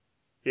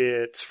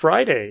It's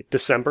Friday,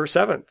 December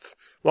 7th.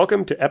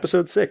 Welcome to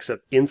episode 6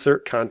 of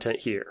Insert Content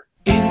Here.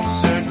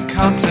 Insert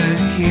content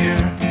here.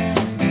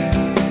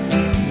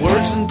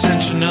 Words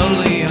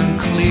intentionally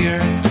unclear.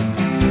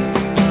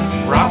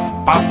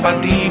 Rop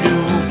bop dee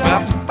doo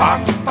bop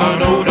bop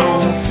do do.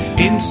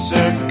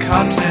 Insert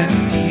content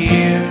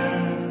here.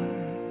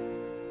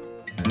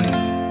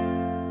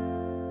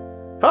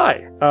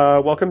 Hi,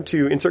 welcome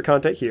to Insert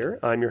Content Here.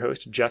 I'm your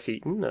host, Jeff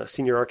Eaton, a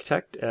senior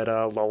architect at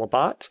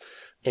Lullabot,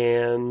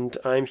 and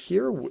I'm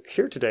here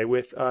today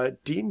with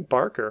Dean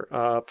Barker,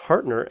 a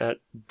partner at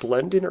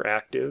Blend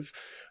Interactive.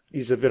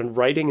 He's been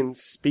writing and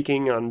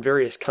speaking on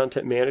various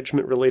content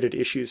management related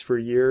issues for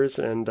years,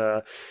 and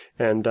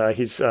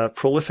he's a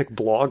prolific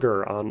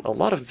blogger on a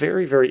lot of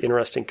very, very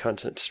interesting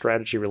content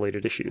strategy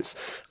related issues.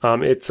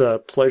 It's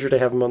a pleasure to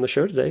have him on the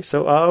show today.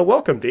 So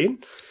welcome,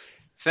 Dean.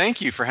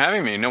 Thank you for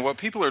having me. Now, what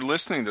people are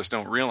listening to this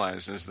don't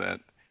realize is that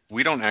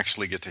we don't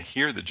actually get to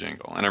hear the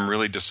jingle, and I'm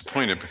really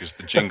disappointed because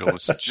the jingle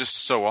is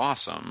just so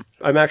awesome.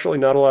 I'm actually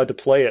not allowed to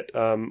play it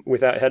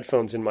without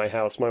headphones in my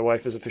house. My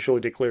wife has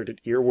officially declared it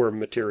earworm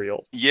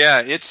material.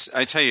 Yeah,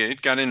 I tell you,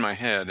 it got in my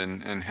head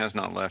and has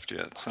not left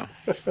yet. So,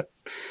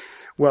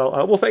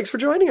 Well, thanks for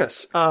joining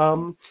us.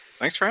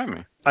 Thanks for having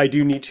me. I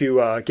do need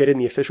to get in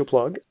the official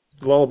plug.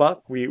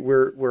 Lullabot,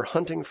 we're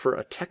hunting for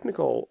a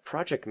technical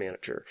project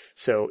manager.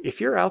 So if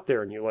you're out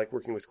there and you like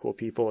working with cool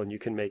people and you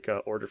can make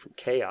an order from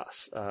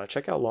chaos,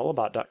 check out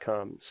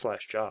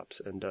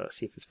lullabot.com/jobs and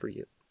see if it's for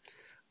you.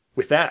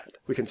 With that,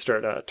 we can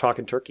start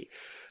talking turkey.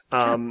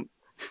 Sure.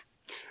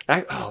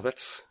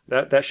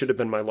 That should have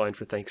been my line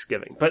for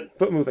Thanksgiving. But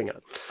moving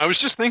on. I was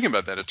just thinking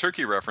about that. A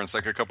turkey reference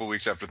like a couple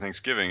weeks after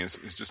Thanksgiving is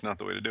just not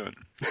the way to do it.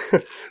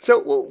 So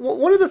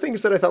one of the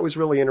things that I thought was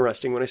really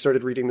interesting when I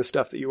started reading the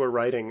stuff that you were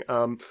writing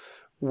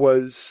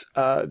was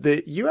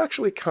that you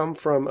actually come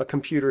from a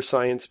computer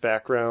science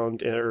background,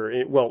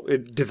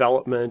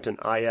 development and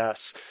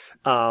IS.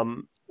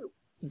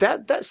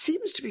 That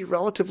seems to be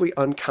relatively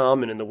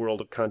uncommon in the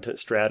world of content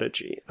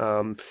strategy.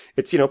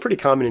 It's, pretty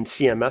common in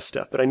CMS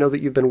stuff, but I know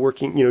that you've been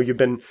working, you've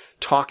been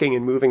talking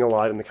and moving a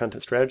lot in the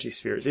content strategy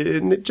spheres.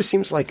 It just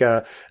seems like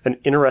an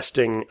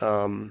interesting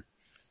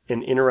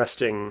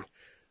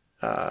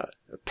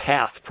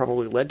path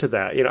probably led to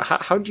that.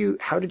 How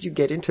did you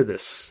get into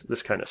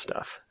this kind of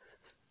stuff?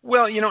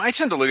 Well, I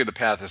tend to look at the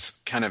path as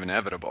kind of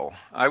inevitable.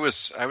 I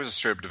was a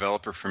straight-up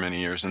developer for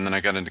many years, and then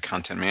I got into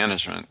content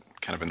management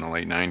kind of in the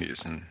late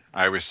 90s. And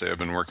I always say I've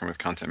been working with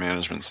content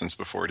management since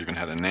before it even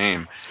had a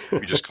name.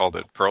 We just called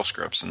it Perl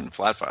scripts and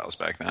flat files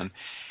back then.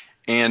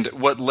 And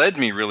what led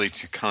me really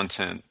to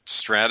content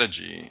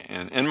strategy,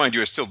 and mind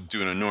you, I still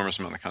do an enormous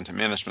amount of content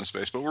management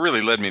space, but what really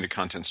led me to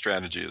content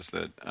strategy is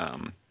that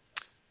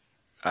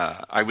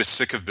I was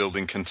sick of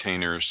building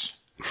containers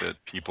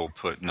that people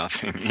put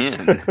nothing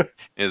in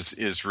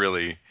is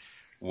really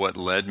what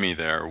led me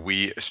there.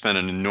 We spent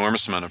an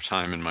enormous amount of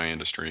time in my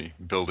industry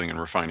building and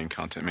refining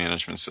content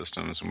management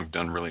systems, and we've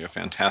done really a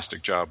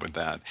fantastic job with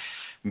that.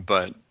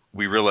 But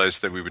we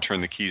realized that we would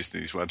turn the keys to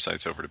these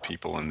websites over to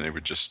people, and they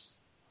would just,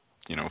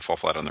 fall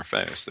flat on their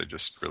face. They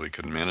just really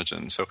couldn't manage it.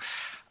 And so,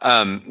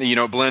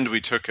 Blend,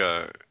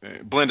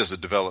 Blend is a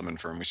development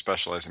firm. We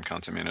specialize in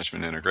content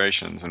management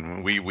integrations,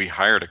 and we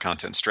hired a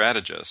content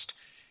strategist.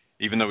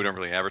 Even though we don't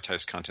really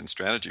advertise content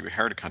strategy, we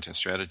hired a content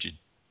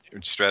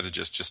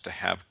strategist just to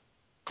have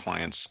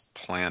clients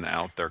plan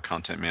out their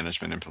content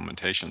management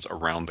implementations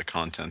around the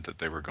content that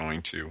they were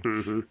going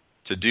to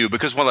do.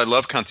 Because while I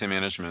love content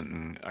management,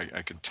 and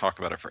I could talk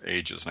about it for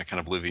ages, and I kind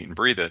of live, eat, and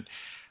breathe it,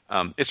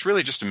 it's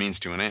really just a means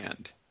to an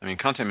end. I mean,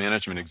 content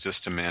management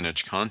exists to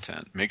manage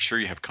content. Make sure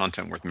you have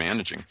content worth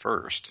managing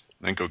first,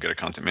 then go get a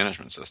content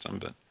management system.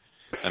 But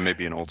that may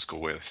be an old school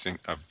way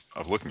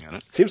of looking at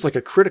it. Seems like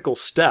a critical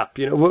step.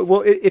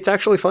 Well, it's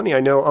actually funny. I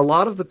know a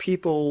lot of the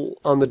people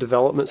on the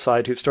development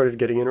side who've started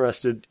getting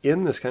interested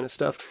in this kind of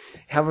stuff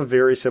have a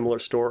very similar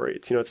story.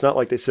 It's not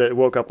like they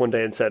woke up one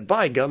day and said,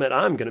 "By gummit,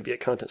 I'm going to be a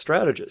content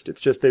strategist."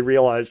 It's just they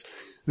realized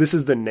this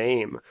is the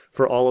name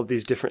for all of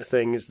these different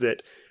things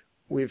that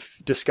we've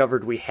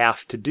discovered we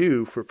have to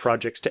do for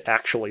projects to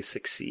actually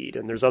succeed.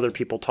 And there's other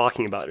people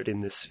talking about it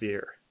in this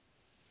sphere.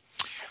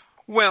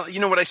 Well,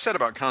 what I said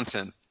about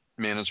content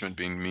management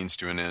being means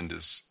to an end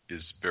is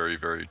very,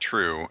 very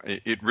true.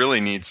 It really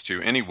needs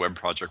to, any web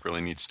project really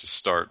needs to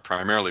start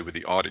primarily with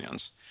the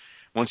audience.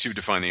 Once you've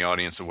defined the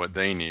audience and what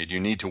they need, you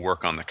need to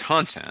work on the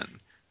content,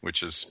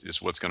 which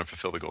is what's going to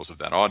fulfill the goals of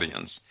that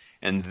audience.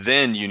 And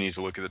then you need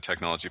to look at the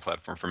technology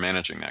platform for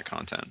managing that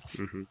content.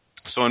 Mm-hmm.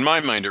 So in my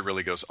mind, it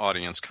really goes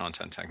audience,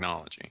 content,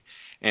 technology.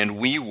 And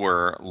we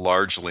were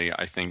largely,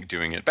 I think,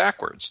 doing it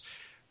backwards.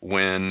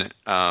 When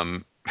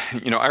I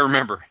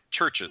remember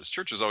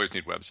churches always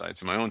need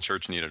websites, and my own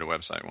church needed a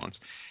website once.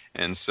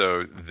 And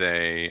so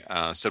they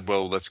said,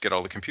 well, let's get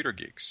all the computer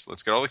geeks.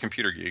 Let's get all the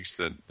computer geeks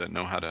that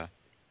know how to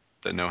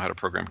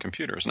program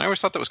computers. And I always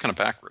thought that was kind of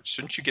backwards.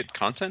 Shouldn't you get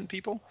content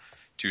people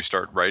to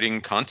start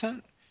writing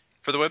content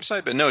for the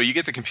website? But no, you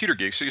get the computer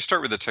geeks, so you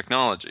start with the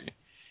technology.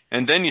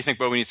 And then you think,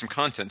 well, we need some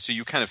content. So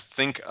you kind of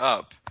think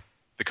up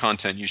the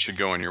content you should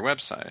go on your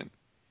website.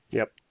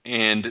 Yep.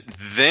 And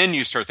then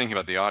you start thinking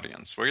about the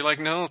audience, where you're like,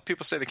 no,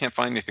 people say they can't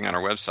find anything on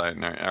our website,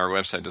 and our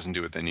website doesn't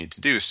do what they need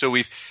to do. So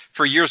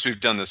for years, we've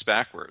done this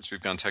backwards.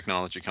 We've gone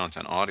technology,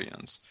 content,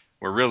 audience,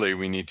 where really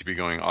we need to be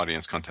going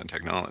audience, content,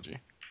 technology.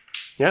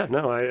 Yeah,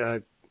 no,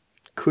 I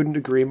couldn't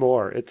agree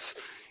more. It's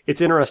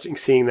interesting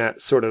seeing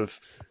that sort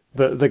of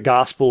the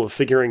gospel of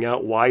figuring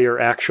out why you're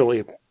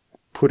actually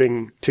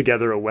putting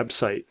together a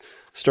website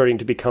starting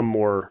to become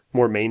more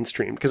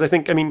mainstream. Because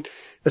I mean,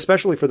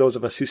 especially for those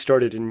of us who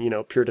started in,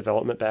 pure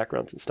development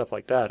backgrounds and stuff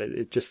like that,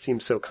 it just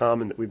seems so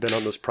common that we've been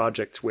on those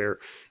projects where,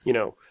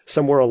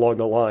 somewhere along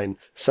the line,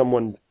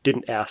 someone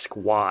didn't ask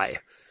why.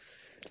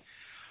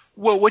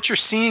 Well, what you're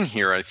seeing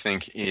here, I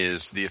think,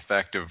 is the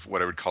effect of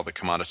what I would call the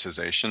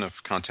commoditization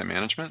of content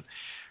management.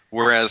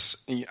 Whereas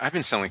I've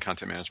been selling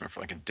content management for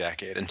like a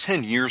decade, and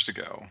 10 years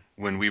ago,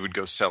 when we would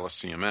go sell a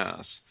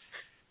CMS,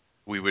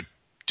 we would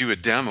do a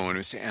demo and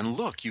we'd say, and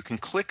look, you can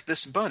click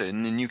this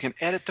button and you can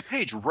edit the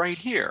page right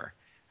here.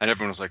 And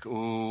everyone was like,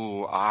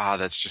 ooh,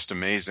 that's just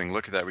amazing.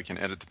 Look at that. We can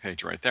edit the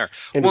page right there.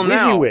 And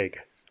WYSIWYG.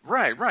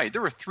 Right.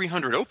 There were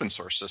 300 open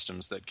source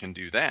systems that can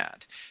do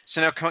that.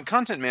 So now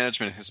content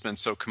management has been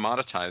so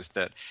commoditized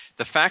that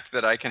the fact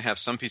that I can have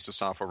some piece of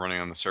software running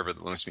on the server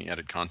that lets me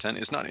edit content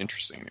is not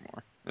interesting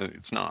anymore.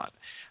 It's not.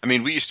 I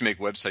mean, we used to make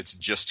websites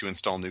just to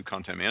install new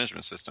content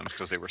management systems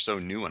because they were so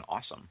new and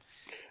awesome.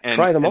 And,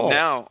 try them all. And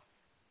now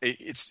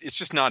it's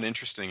just not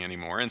interesting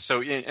anymore. And so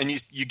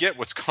you get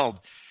what's called,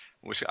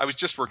 which I was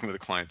just working with a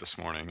client this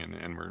morning,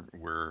 and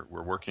we're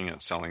working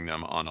at selling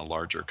them on a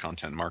larger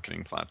content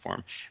marketing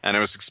platform. And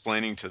I was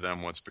explaining to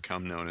them what's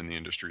become known in the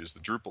industry as the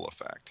Drupal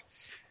effect.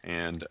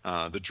 And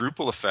the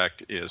Drupal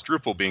effect is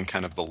Drupal being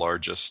kind of the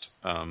largest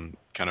kind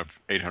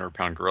of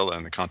 800-pound gorilla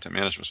in the content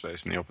management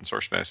space, in the open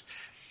source space.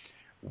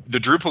 The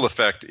Drupal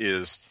effect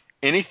is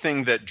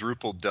anything that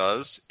Drupal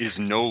does is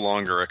no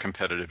longer a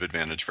competitive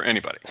advantage for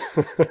anybody.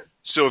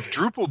 So if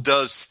Drupal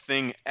does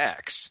thing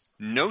X,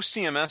 no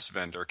CMS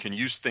vendor can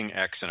use thing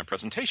X in a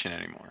presentation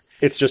anymore.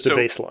 It's just a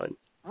baseline.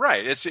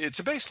 Right. It's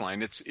a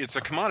baseline. It's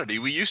a commodity.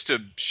 We used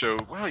to show,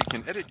 well, you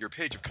can edit your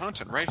page of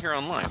content right here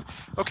online.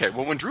 Okay,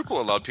 well, when Drupal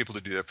allowed people to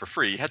do that for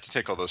free, you had to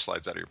take all those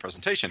slides out of your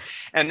presentation.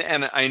 And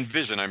I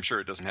envision, I'm sure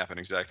it doesn't happen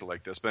exactly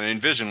like this, but I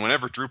envision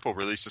whenever Drupal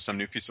releases some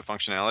new piece of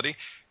functionality,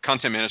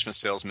 content management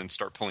salesmen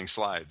start pulling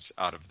slides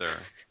out of their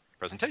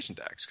presentation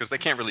decks because they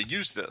can't really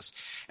use this.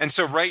 And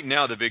so right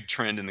now the big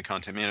trend in the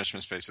content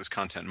management space is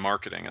content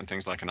marketing and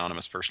things like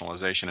anonymous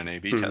personalization and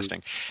A/B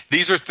testing.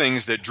 These are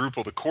things that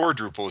Drupal, the core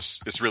Drupal,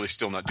 is really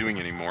still not doing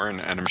anymore.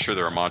 And I'm sure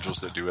there are modules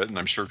that do it, and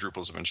I'm sure Drupal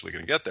is eventually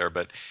going to get there.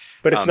 But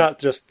it's not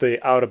just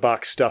the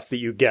out-of-box stuff that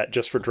you get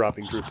just for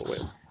dropping Drupal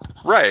in.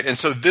 Right. And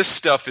so this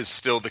stuff is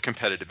still the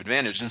competitive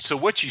advantage. And so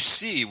what you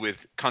see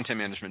with content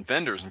management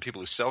vendors and people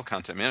who sell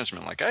content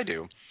management like I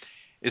do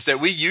is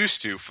that we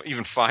used to,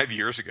 even 5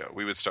 years ago,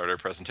 we would start our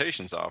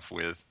presentations off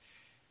with,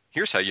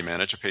 here's how you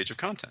manage a page of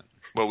content.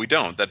 Well, we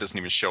don't. That doesn't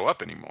even show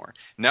up anymore.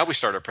 Now we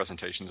start our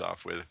presentations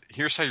off with,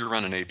 here's how you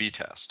run an A/B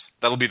test.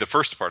 That'll be the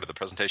first part of the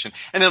presentation.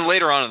 And then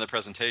later on in the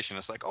presentation,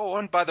 it's like, oh,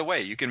 and by the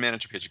way, you can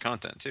manage a page of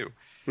content too.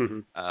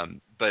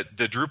 But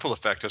the Drupal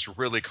effect has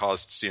really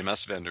caused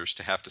CMS vendors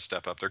to have to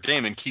step up their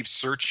game and keep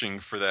searching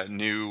for that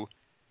new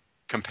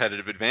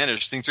competitive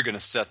advantage. Things are going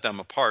to set them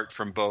apart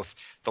from both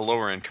the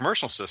lower-end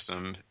commercial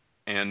system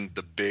and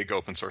the big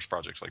open source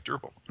projects like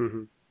Drupal.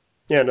 Mm-hmm.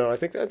 Yeah, no, I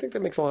think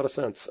that makes a lot of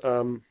sense.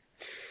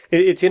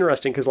 It's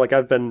interesting because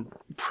I've been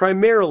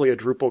primarily a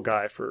Drupal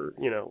guy for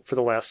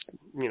the last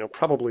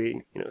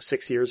probably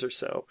 6 years or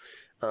so.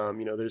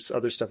 There's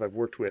other stuff I've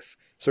worked with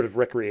sort of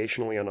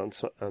recreationally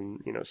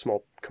on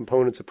small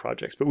components of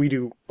projects, but we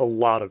do a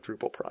lot of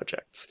Drupal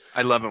projects.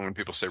 I love it when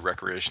people say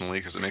recreationally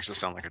because it makes it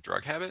sound like a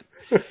drug habit.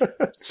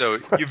 So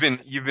you've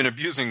been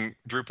abusing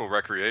Drupal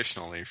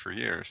recreationally for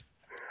years.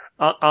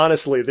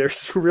 Honestly,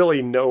 there's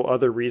really no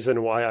other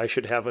reason why I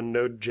should have a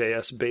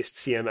Node.js-based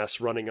CMS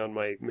running on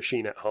my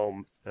machine at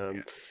home.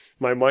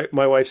 My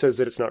wife says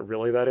that it's not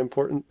really that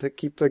important to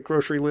keep the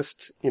grocery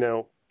list,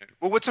 Well,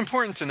 what's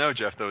important to know,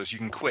 Jeff, though, is you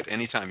can quit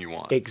anytime you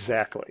want.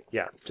 Exactly.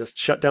 Yeah. Just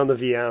shut down the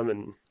VM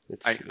and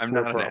I'm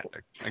no not problem. an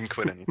addict. I can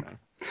quit anytime.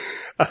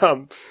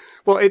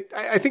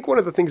 I think one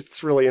of the things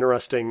that's really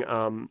interesting,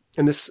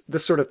 and this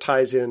sort of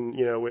ties in,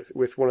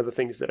 with one of the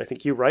things that I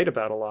think you write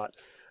about a lot,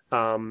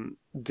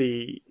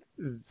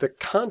 the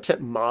content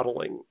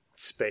modeling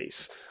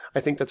space. I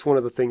think that's one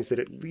of the things that,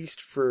 at least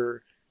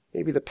for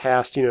maybe the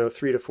past,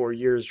 3 to 4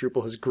 years,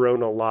 Drupal has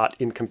grown a lot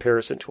in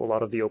comparison to a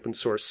lot of the open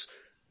source,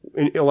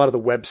 a lot of the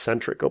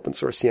web-centric open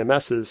source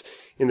CMSs,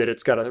 in that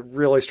it's got a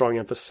really strong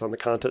emphasis on the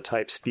content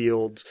types,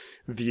 fields,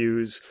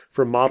 views,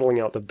 for modeling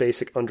out the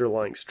basic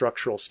underlying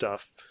structural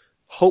stuff,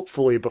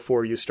 hopefully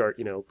before you start,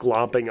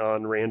 glomping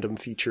on random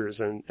features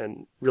and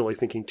really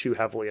thinking too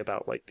heavily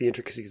about the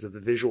intricacies of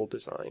the visual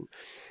design.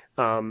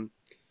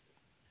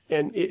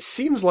 And it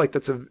seems like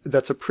that's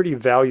a pretty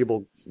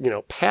valuable,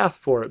 path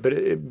for it, but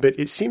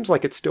it seems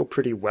like it's still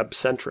pretty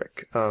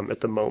web-centric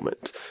at the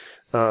moment.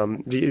 Do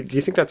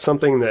you think that's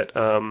something that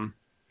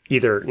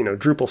either,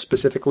 Drupal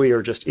specifically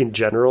or just in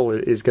general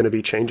is going to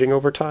be changing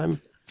over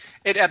time?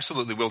 It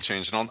absolutely will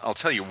change, and I'll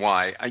tell you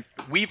why.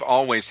 We've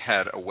always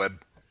had a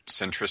web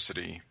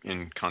centricity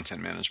in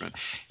content management.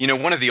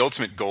 One of the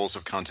ultimate goals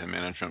of content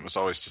management was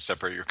always to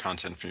separate your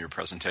content from your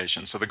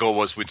presentation. So the goal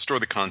was we'd store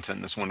the content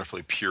in this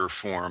wonderfully pure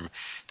form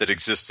that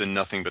exists in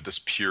nothing but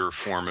this pure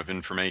form of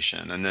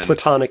information. And then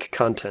platonic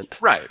content.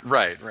 Right.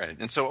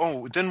 And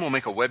so, then we'll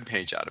make a web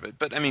page out of it.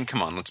 But I mean,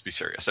 come on, let's be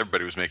serious.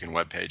 Everybody was making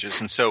web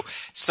pages. And so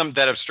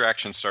that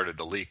abstraction started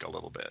to leak a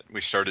little bit.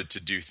 We started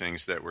to do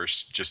things that were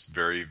just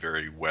very,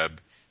 very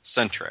web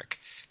centric,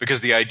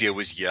 because the idea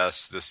was,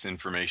 yes, this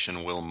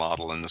information will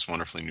model in this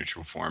wonderfully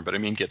neutral form, but I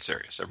mean, get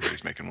serious.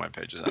 Everybody's making web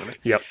pages out of it.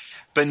 Yep.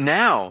 But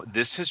now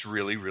this has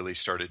really, really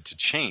started to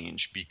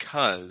change,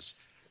 because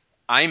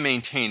I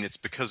maintain it's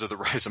because of the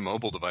rise of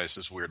mobile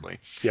devices, weirdly.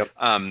 Yep.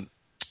 Someone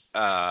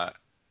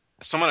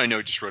I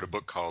know just wrote a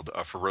book called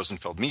for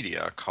Rosenfeld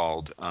Media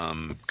called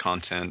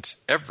Content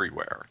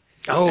Everywhere.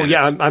 Oh, and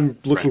yeah, I'm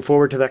looking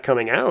forward to that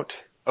coming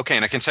out. Okay,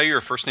 and I can tell you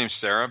her first name's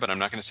Sarah, but I'm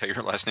not going to tell you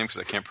her last name because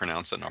I can't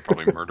pronounce it, and I'll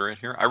probably murder it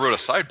here. I wrote a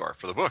sidebar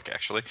for the book,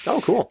 actually.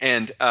 Oh, cool.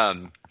 And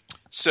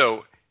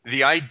so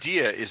the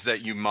idea is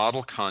that you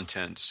model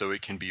content so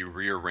it can be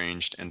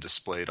rearranged and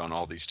displayed on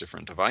all these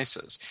different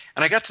devices.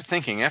 And I got to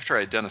thinking, after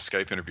I had done a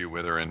Skype interview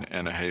with her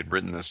and I had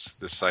written this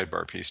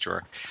sidebar piece to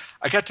her,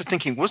 I got to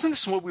thinking, wasn't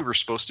this what we were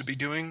supposed to be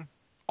doing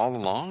all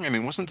along? I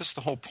mean, wasn't this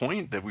the whole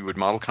point, that we would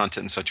model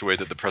content in such a way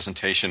that the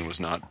presentation was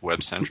not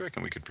web-centric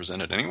and we could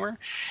present it anywhere?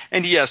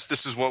 And yes,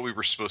 this is what we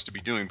were supposed to be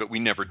doing, but we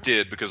never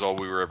did, because all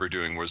we were ever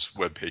doing was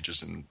web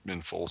pages in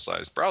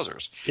full-sized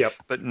browsers. Yep.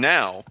 But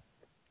now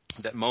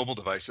that mobile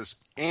devices,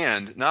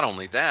 and not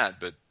only that,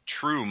 but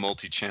true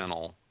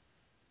multi-channel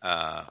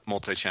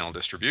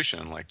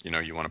distribution, like,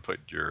 you want to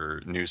put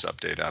your news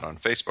update out on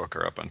Facebook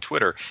or up on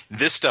Twitter,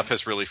 this stuff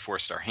has really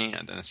forced our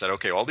hand. And it said,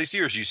 okay, all these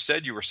years you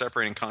said you were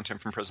separating content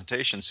from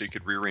presentation so you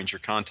could rearrange your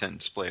content and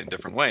display it in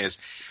different ways.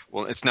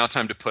 Well, it's now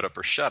time to put up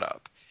or shut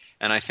up.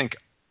 And I think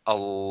a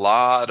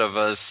lot of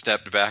us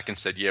stepped back and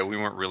said, yeah, we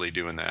weren't really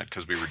doing that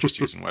because we were just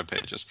using web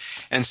pages.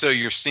 And so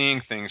you're seeing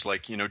things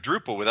like,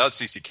 Drupal, without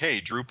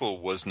CCK,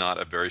 Drupal was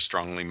not a very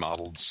strongly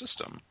modeled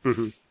system.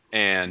 Mm-hmm.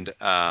 And,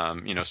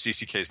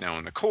 CCK is now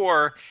in the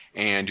core,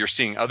 and you're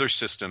seeing other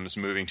systems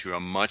moving to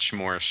a much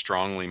more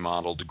strongly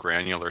modeled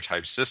granular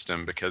type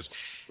system because,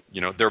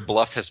 their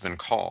bluff has been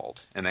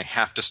called, and they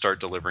have to start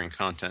delivering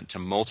content to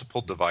multiple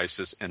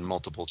devices and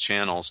multiple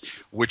channels,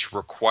 which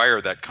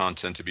require that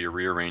content to be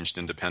rearranged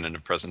independent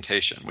of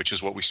presentation, which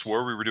is what we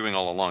swore we were doing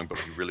all along,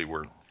 but we really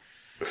weren't.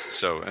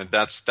 So, and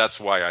that's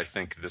why I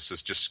think this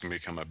is just going to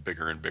become a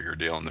bigger and bigger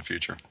deal in the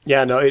future.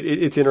 Yeah, no,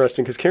 it's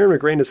interesting because Karen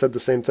McGrane has said the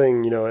same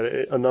thing,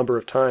 a number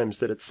of times,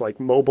 that it's like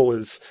mobile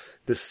is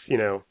this,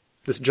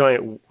 this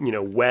giant,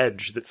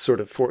 wedge that's sort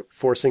of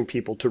forcing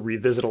people to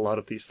revisit a lot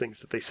of these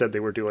things that they said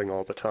they were doing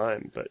all the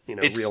time, but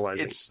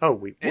realizing,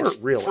 we weren't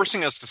really.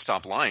 Forcing us to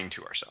stop lying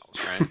to ourselves,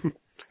 right?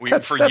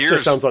 That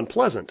just sounds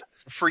unpleasant.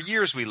 For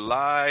years, we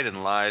lied and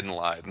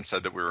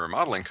said that we were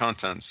modeling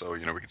content so, we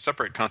could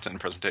separate content and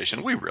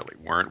presentation. We really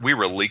weren't. We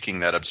were leaking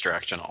that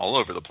abstraction all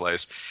over the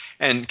place.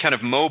 And kind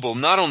of mobile,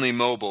 not only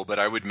mobile, but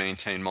I would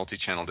maintain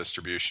multi-channel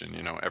distribution,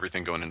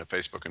 everything going into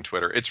Facebook and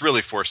Twitter. It's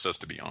really forced us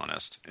to be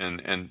honest.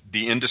 And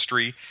the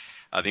industry,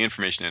 the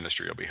information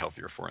industry will be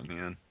healthier for it in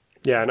the end.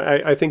 Yeah, and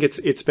I think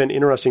it's been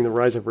interesting. The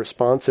rise of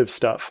responsive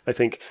stuff, I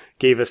think,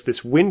 gave us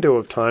this window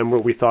of time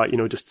where we thought,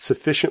 just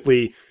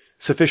sufficiently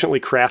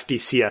crafty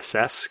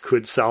CSS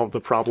could solve the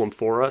problem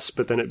for us,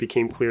 but then it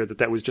became clear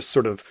that was just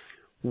sort of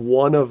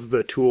one of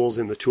the tools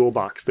in the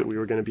toolbox that we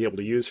were going to be able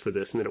to use for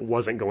this, and that it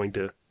wasn't going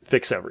to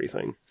fix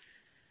everything.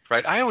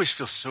 Right. I always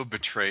feel so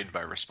betrayed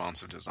by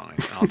responsive design,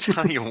 and I'll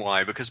tell you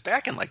why. Because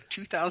back in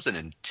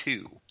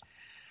 2002,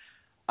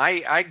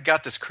 I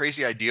got this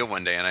crazy idea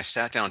one day, and I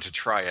sat down to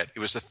try it. It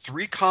was a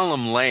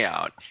 3-column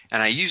layout,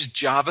 and I used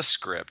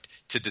JavaScript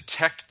to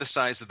detect the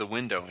size of the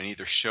window and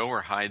either show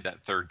or hide that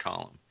third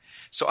column.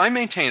 So I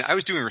maintain I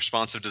was doing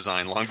responsive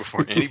design long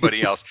before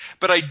anybody else,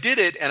 but I did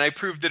it and I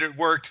proved that it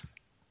worked,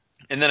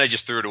 and then I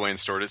just threw it away and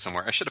stored it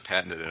somewhere. I should have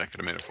patented it. I could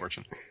have made a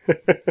fortune.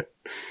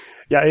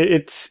 Yeah,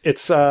 it's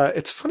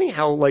funny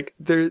how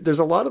there's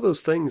a lot of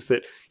those things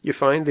that you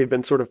find they've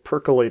been sort of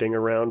percolating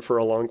around for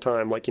a long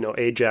time, like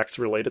Ajax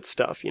related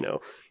stuff.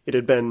 It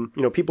had been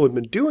people had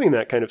been doing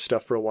that kind of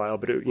stuff for a while,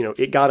 but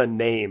it got a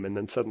name, and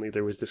then suddenly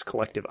there was this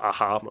collective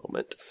aha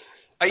moment.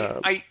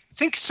 I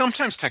think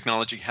sometimes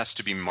technology has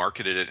to be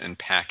marketed and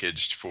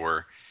packaged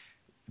for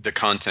the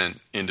content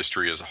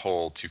industry as a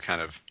whole to kind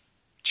of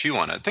chew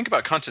on it. Think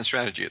about content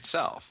strategy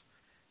itself.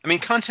 I mean,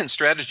 content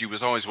strategy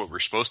was always what we're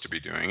supposed to be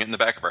doing. In the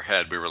back of our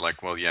head, we were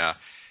like, well, yeah,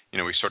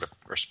 we sort of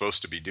are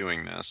supposed to be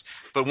doing this.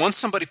 But once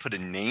somebody put a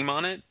name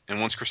on it,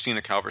 and once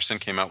Christina Calverson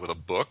came out with a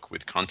book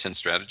with content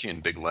strategy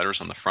in big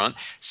letters on the front,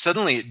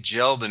 suddenly it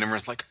gelled and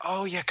everyone's like,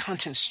 oh yeah,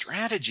 content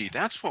strategy,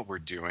 that's what we're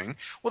doing.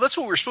 Well, that's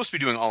what we're supposed to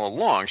be doing all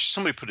along.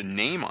 Somebody put a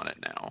name on it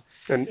now.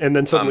 And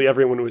then suddenly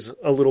everyone was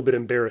a little bit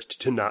embarrassed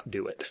to not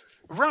do it.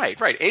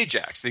 Right.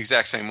 Ajax, the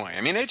exact same way.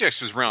 I mean,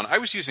 Ajax was around. I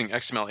was using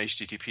XML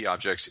HTTP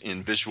objects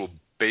in Visual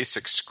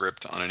Basic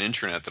script on an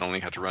intranet that only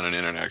had to run an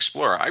Internet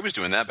Explorer. I was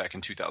doing that back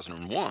in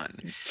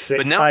 2001.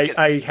 But now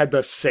I had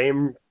the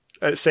same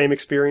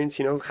experience.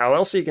 How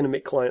else are you going to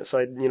make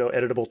client-side,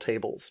 editable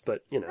tables?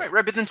 But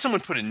right. But then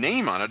someone put a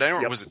name on it. I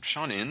don't. Yep. Was it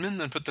Sean Inman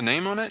that put the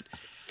name on it?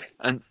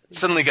 And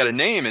suddenly got a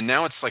name, and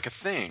now it's like a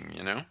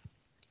thing.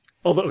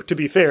 Although, to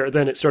be fair,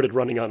 then it started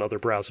running on other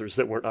browsers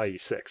that weren't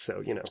IE6,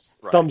 so,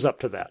 right. Thumbs up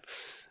to that.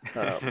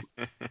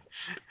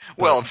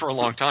 Well, for a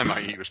long time,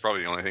 IE was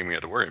probably the only thing we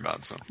had to worry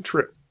about. So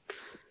true.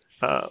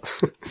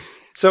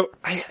 So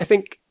I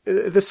think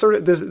this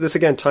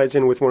again ties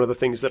in with one of the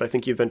things that I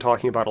think you've been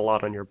talking about a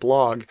lot on your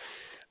blog.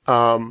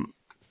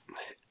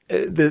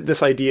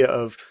 This idea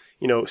of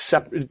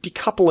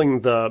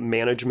decoupling the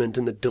management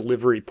and the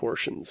delivery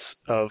portions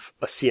of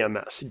a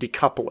CMS.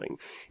 Decoupling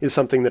is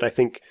something that I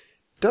think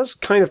does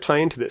kind of tie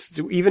into this. It's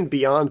even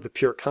beyond the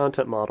pure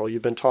content model.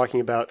 You've been talking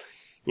about,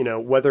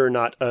 whether or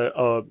not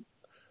a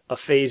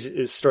phase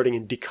is starting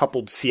in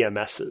decoupled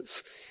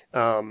CMSs.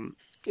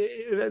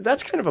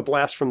 That's kind of a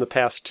blast from the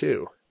past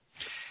too.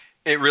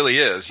 It really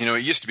is.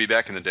 It used to be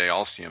back in the day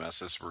all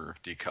CMSs were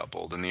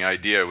decoupled, and the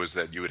idea was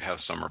that you would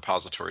have some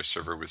repository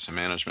server with some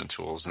management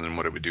tools, and then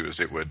what it would do is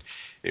it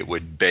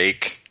would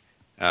bake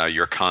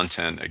your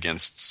content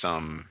against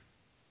some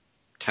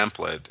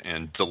template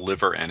and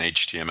deliver an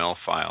HTML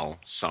file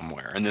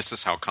somewhere. And this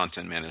is how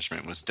content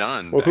management was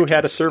done. Well, who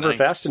had a server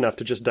fast enough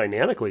to just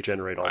dynamically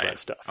generate all that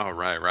stuff? Oh,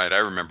 right. I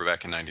remember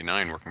back in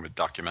 99 working with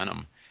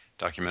Documentum.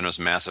 Documentum's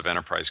massive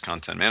enterprise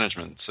content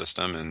management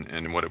system,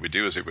 and what it would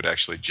do is it would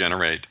actually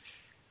generate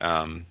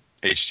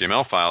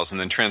HTML files and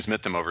then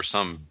transmit them over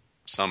some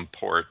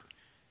port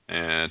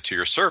to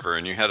your server,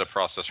 and you had a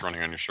process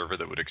running on your server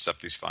that would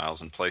accept these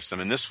files and place them.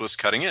 And this was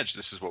cutting edge.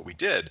 This is what we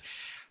did.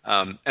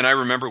 And I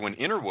remember when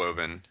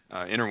Interwoven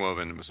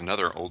was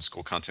another old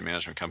school content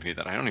management company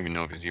that I don't even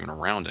know if it's even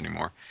around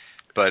anymore.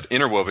 But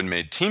Interwoven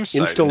made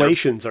TeamSite.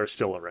 Installations are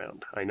still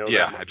around. I know that.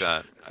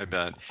 Yeah, I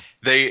bet.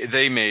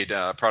 They made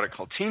a product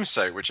called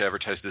TeamSite, which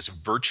advertised this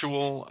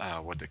virtual,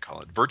 what did they call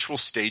it? Virtual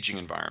staging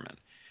environment.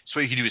 So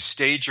what you could do is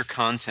stage your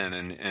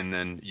content, and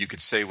then you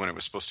could say when it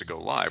was supposed to go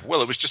live.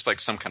 Well, it was just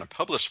like some kind of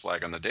publish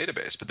flag on the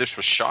database. But this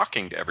was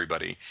shocking to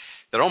everybody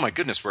that, oh my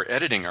goodness, we're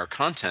editing our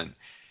content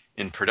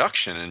in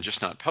production and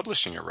just not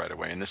publishing it right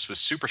away. And this was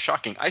super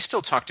shocking. I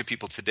still talk to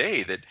people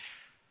today that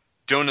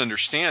don't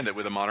understand that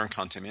with a modern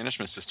content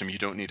management system, you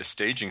don't need a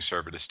staging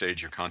server to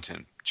stage your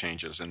content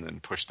changes and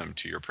then push them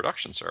to your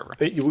production server.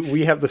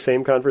 We have the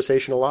same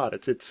conversation a lot.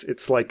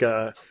 It's like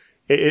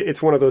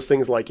it's one of those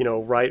things like,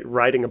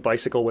 riding a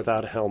bicycle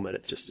without a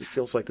helmet. It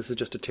feels like this is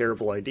just a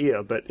terrible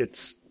idea, but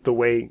it's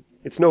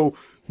no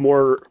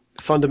more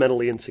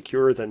fundamentally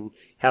insecure than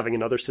having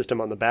another system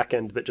on the back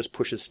end that just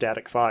pushes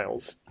static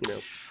files,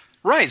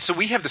 Right. So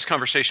we have this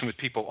conversation with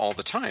people all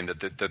the time that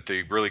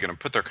they're really going to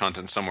put their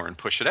content somewhere and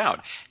push it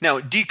out. Now,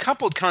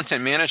 decoupled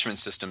content management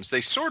systems,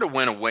 they sort of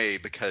went away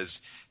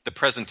because the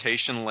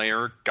presentation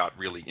layer got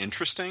really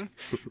interesting.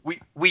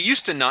 We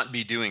used to not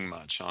be doing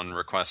much on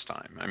request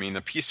time. I mean,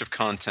 the piece of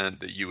content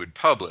that you would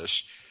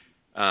publish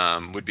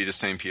would be the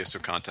same piece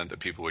of content that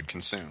people would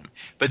consume.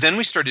 But then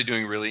we started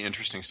doing really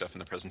interesting stuff in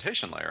the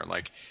presentation layer,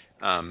 like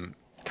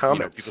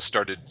comments. People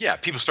started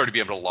to be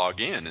able to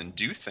log in and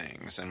do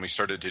things, and we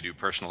started to do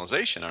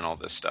personalization and all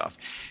this stuff.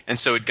 And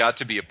so it got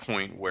to be a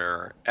point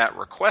where at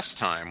request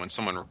time, when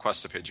someone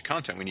requests a page of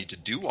content, we need to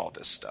do all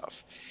this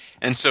stuff.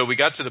 And so we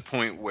got to the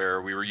point where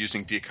we were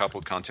using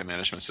decoupled content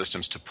management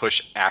systems to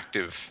push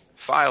active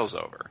files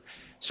over.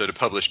 So to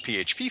publish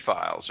PHP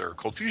files or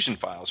Cold Fusion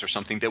files or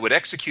something that would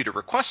execute at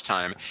request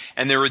time,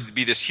 and there would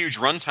be this huge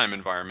runtime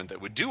environment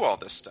that would do all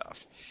this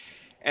stuff.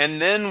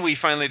 And then we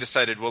finally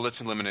decided, well, let's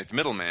eliminate the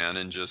middleman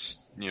and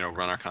just,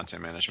 run our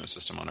content management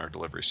system on our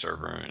delivery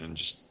server and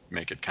just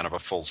make it kind of a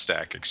full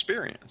stack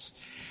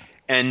experience.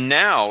 And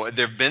now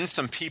there have been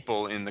some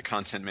people in the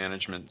content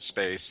management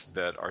space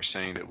that are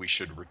saying that we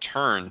should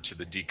return to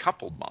the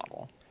decoupled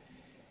model.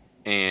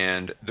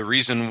 And the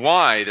reason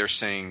why they're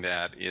saying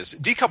that is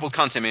decoupled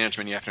content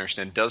management, you have to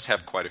understand, does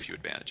have quite a few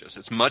advantages.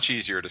 It's much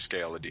easier to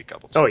scale a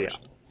decoupled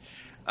solution. Oh, yeah.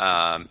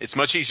 It's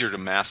much easier to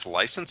mass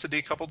license a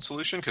decoupled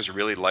solution because you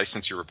really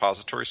license your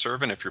repository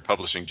server. And if you're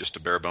publishing just a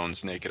bare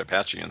bones naked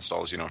Apache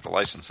installs, you don't have to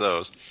license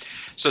those.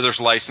 So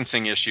there's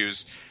licensing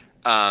issues.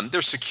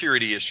 There's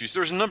security issues.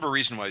 There's a number of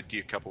reasons why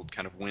decoupled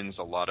kind of wins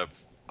a lot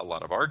of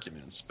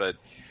arguments. But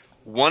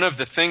one of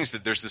the things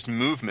that there's this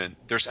movement,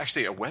 there's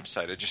actually a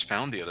website I just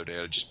found the other day.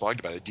 I just blogged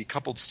about it,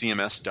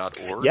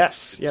 decoupledcms.org.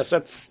 Yes,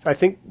 that's I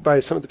think by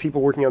some of the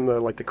people working on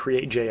the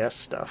Create.js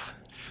stuff.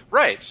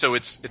 Right. So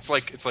it's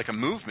like a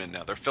movement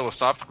now. They're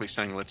philosophically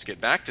saying, let's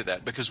get back to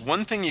that. Because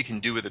one thing you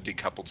can do with a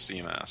decoupled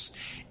CMS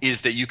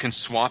is that you can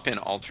swap in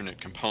alternate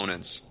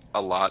components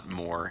a lot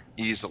more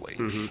easily.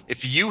 Mm-hmm.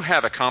 If you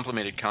have a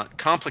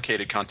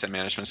complicated content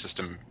management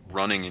system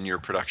running in your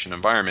production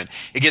environment,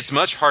 it gets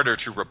much harder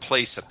to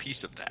replace a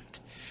piece of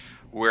that.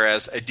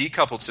 Whereas a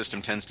decoupled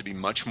system tends to be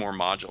much more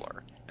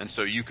modular. And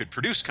so you could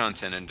produce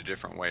content in a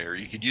different way, or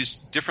you could use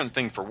different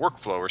thing for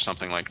workflow or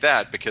something like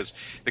that, because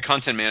the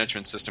content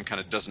management system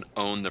kind of doesn't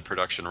own the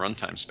production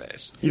runtime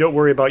space. You don't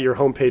worry about your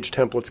homepage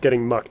templates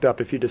getting mucked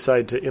up if you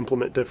decide to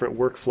implement different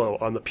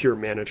workflow on the pure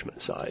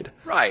management side.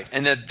 Right,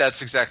 and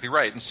that's exactly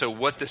right. And so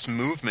what this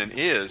movement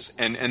is,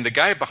 and the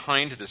guy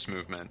behind this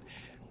movement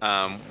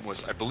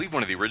was, I believe,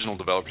 one of the original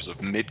developers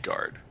of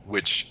Midgard,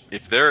 which,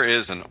 if there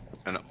is an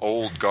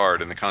old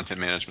guard in the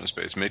content management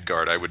space,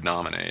 Midgard I would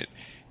nominate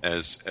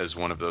as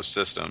one of those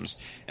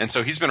systems. And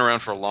so he's been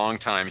around for a long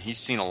time. He's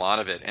seen a lot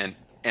of it, and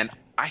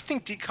I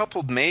think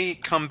decoupled may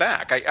come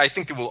back. I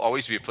think there will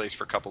always be a place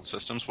for coupled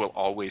systems. We'll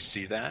always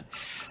see that.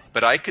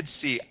 But I could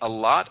see a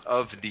lot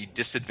of the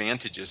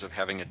disadvantages of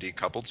having a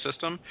decoupled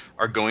system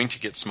are going to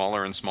get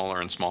smaller and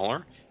smaller and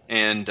smaller.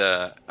 And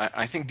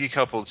I think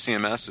decoupled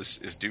CMS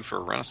is due for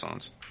a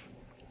renaissance.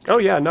 Oh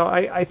yeah, no,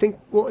 I think,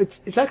 well,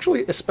 it's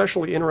actually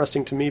especially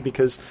interesting to me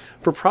because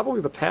for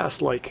probably the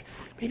past, like,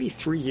 maybe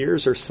 3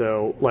 years or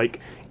so, like,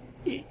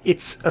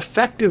 it's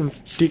effectively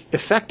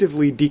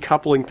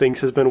decoupling things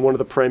has been one of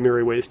the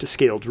primary ways to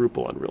scale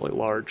Drupal on really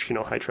large,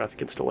 high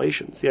traffic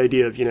installations. The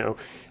idea of,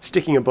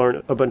 sticking a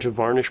bunch of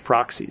varnish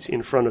proxies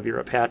in front of your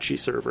Apache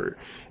server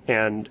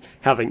and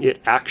having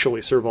it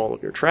actually serve all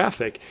of your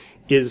traffic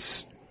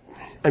is,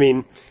 I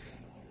mean,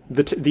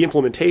 the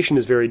implementation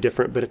is very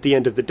different, but at the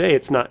end of the day,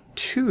 it's not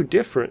too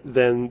different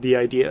than the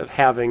idea of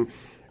having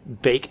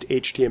baked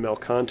HTML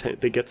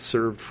content that gets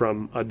served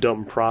from a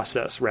dumb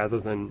process rather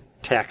than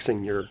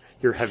taxing your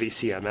heavy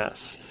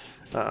CMS.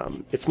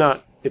 It's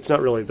not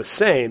really the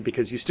same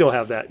because you still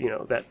have that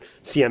that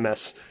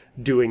CMS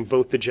doing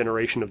both the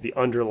generation of the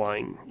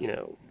underlying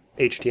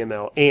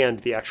HTML and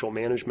the actual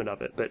management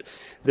of it. But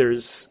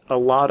there's a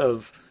lot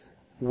of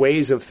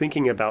ways of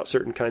thinking about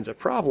certain kinds of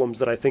problems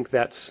that I think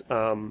that's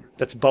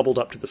bubbled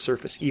up to the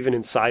surface even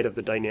inside of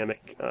the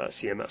dynamic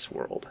CMS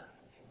world.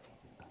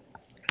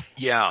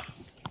 Yeah.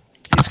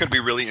 It's going to be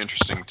really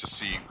interesting to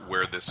see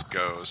where this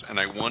goes, and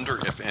I wonder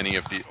if any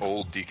of the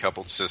old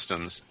decoupled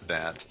systems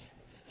that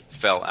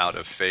fell out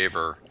of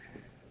favor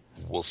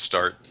will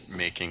start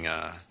making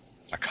a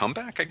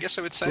comeback, I guess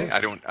I would say. Yeah.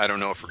 I don't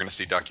know if we're going to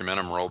see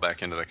Documentum roll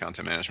back into the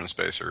content management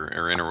space or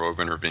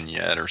Interwoven or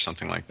Vignette or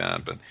something like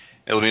that, but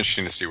it'll be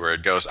interesting to see where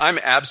it goes. I'm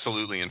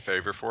absolutely in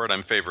favor for it. I'm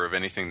in favor of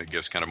anything that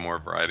gives kind of more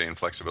variety and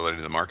flexibility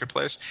to the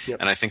marketplace, yep.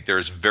 And I think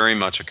there's very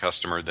much a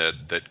customer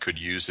that could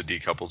use a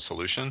decoupled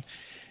solution.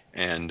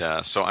 And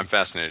so I'm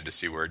fascinated to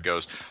see where it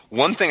goes.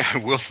 One thing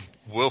I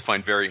will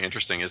find very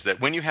interesting is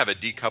that when you have a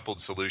decoupled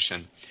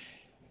solution,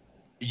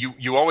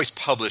 you always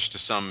publish to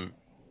some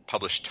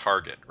published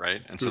target,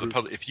 right? And so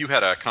if you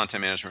had a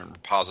content management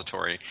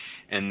repository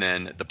and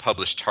then the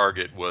published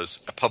target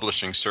was a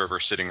publishing server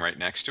sitting right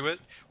next to it,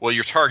 well,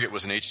 your target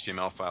was an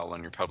HTML file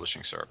on your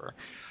publishing server.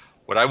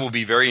 What I will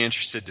be very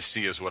interested to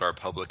see is what our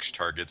published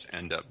targets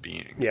end up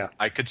being. Yeah.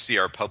 I could see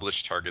our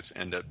published targets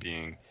end up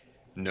being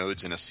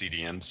nodes in a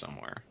CDN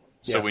somewhere.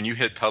 So when you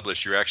hit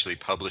publish, you're actually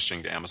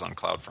publishing to Amazon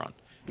CloudFront.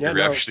 Yeah,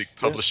 you're actually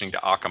publishing to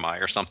Akamai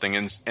or something.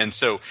 And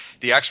so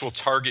the actual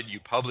target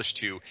you publish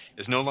to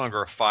is no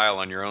longer a file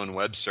on your own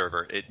web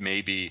server. It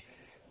may be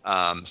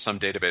some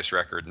database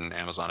record in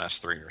Amazon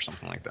S3 or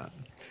something like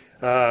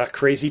that.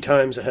 Crazy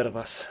times ahead of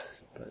us.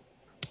 But.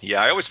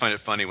 Yeah, I always find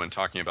it funny when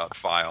talking about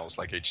files,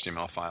 like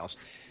HTML files.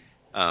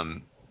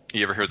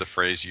 You ever heard the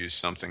phrase used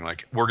something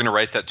like, we're going to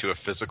write that to a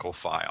physical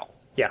file?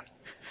 Yeah.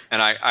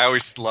 And I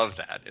always love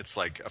that. It's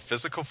like, a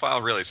physical file?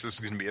 Really? So this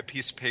is going to be a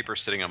piece of paper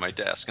sitting on my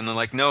desk. And they're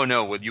like, no,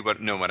 well, you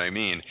know what I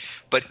mean.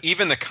 But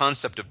even the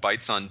concept of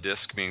bytes on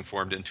disk being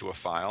formed into a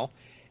file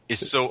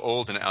is so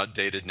old and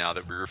outdated now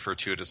that we refer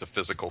to it as a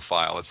physical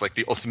file. It's like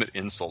the ultimate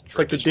insult. It's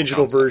like the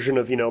digital version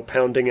of,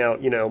 pounding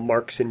out,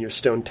 marks in your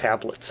stone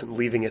tablets and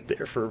leaving it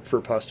there for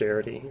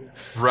posterity.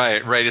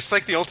 Right. It's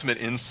like the ultimate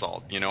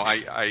insult.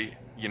 I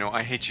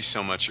hate you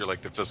so much. You're like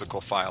the physical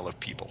file of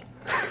people.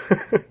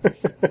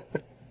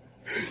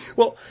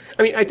 Well,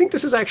 I mean, I think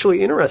this is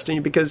actually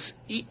interesting because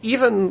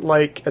even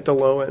like at the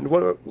low end,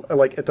 I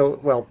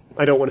don't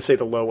want to say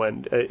the low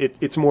end.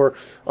 It's more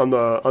on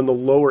the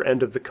lower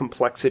end of the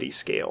complexity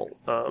scale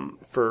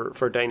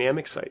for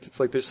dynamic sites. It's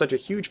like there's such a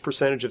huge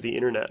percentage of the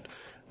internet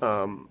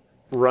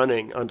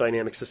running on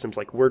dynamic systems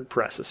like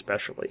WordPress,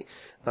 especially,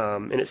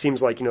 and it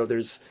seems like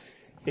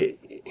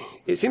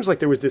it seems like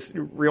there was this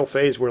real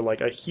phase where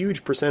like a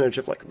huge percentage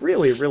of like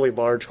really, really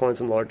large clients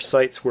and large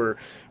sites were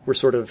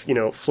sort of,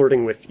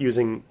 flirting with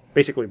using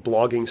basically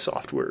blogging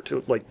software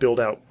to like build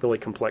out really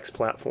complex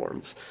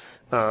platforms.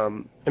 I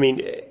mean,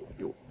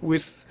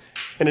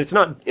 and it's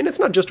not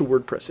just a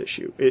WordPress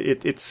issue.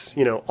 It's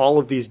all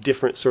of these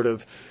different sort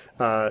of,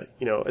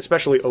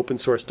 especially open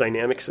source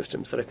dynamic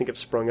systems that I think have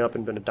sprung up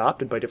and been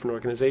adopted by different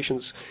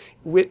organizations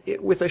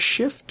with a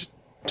shift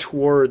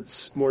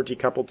towards more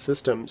decoupled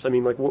systems. I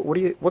mean, like,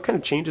 what kind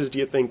of changes do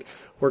you think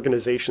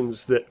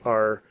organizations that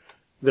are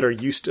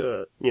used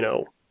to,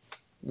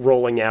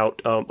 rolling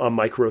out a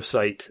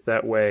microsite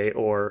that way,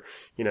 or,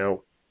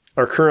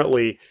 are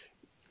currently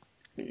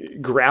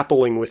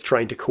grappling with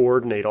trying to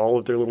coordinate all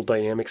of their little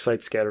dynamic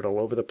sites scattered all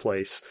over the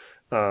place,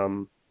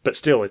 but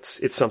still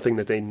it's something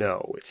that they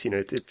know. It's,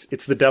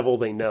 it's the devil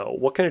they know.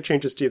 What kind of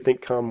changes do you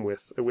think come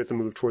with a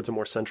move towards a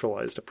more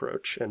centralized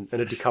approach and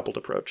a decoupled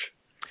approach?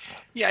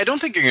 Yeah, I don't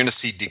think you're going to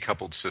see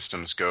decoupled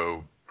systems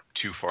go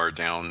too far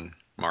down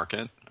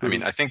market. I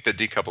mean, I think the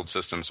decoupled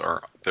systems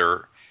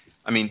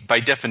by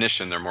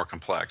definition, they're more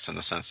complex in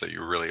the sense that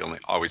you really only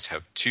always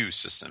have two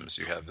systems.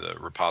 You have the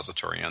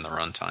repository and the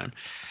runtime.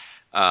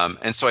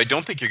 And so I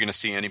don't think you're going to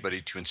see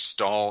anybody to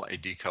install a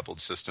decoupled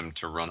system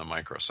to run a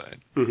microsite.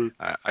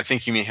 I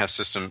think you may have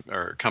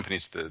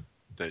companies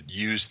that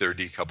use their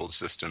decoupled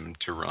system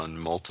to run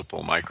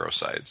multiple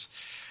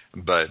microsites,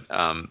 but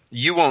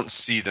you won't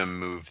see them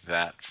move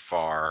that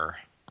far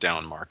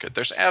down market.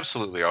 There's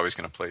absolutely always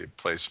going to be a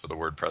place for the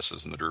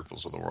WordPresses and the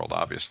Drupals of the world,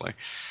 obviously.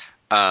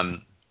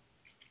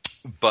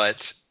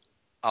 But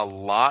a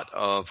lot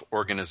of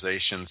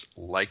organizations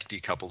like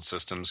decoupled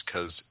systems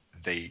because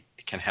they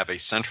can have a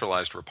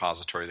centralized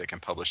repository that can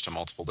publish to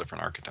multiple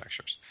different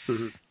architectures.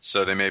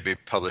 So they may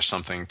publish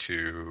something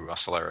to a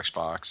Solaris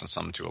box and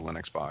some to a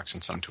Linux box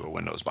and some to a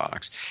Windows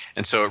box.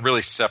 And so it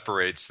really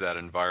separates that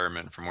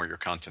environment from where your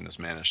content is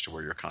managed to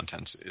where your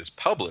content is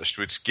published,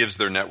 which gives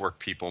their network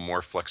people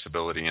more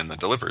flexibility in the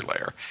delivery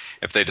layer.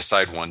 If they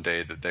decide one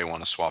day that they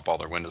want to swap all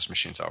their Windows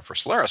machines out for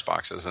Solaris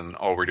boxes and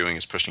all we're doing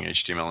is pushing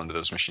HTML into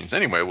those machines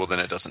anyway, well, then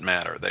it doesn't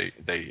matter.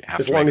 They have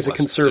as to long make as it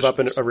can decisions. serve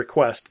up a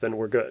request, then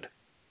we're good.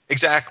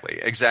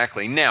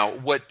 Exactly. Now,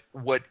 what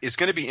is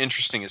going to be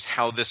interesting is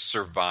how this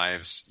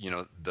survives,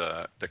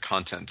 the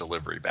content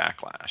delivery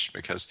backlash,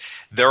 because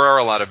there are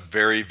a lot of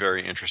very,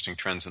 very interesting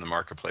trends in the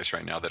marketplace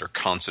right now that are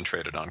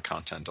concentrated on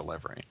content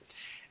delivery.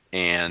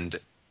 And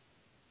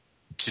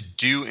to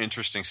do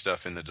interesting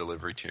stuff in the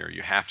delivery tier,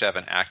 you have to have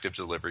an active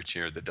delivery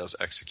tier that does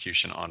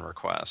execution on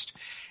request.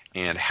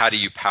 And how do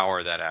you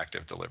power that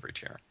active delivery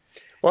tier?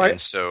 Well,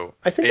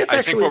 I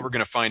think what we're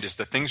going to find is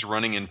the things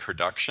running in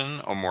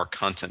production are more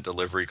content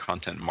delivery,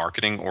 content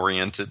marketing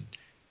oriented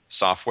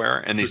software,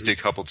 and these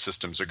decoupled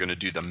systems are going to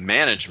do the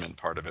management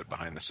part of it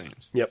behind the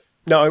scenes. Yep.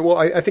 No, well,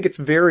 I think it's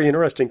very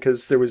interesting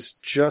because there was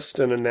just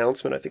an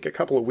announcement, I think a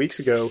couple of weeks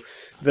ago,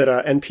 that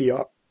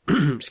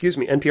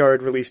NPR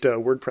had released a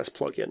WordPress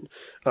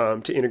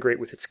plugin to integrate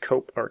with its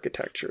COPE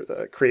architecture,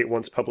 the Create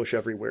Once, Publish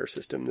Everywhere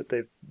system that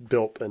they've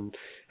built and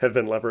have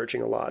been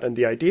leveraging a lot. And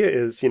the idea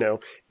is,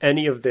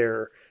 any of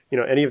their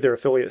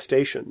affiliate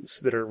stations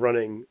that are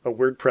running a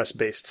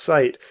WordPress-based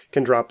site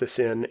can drop this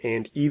in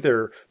and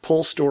either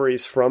pull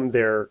stories from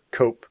their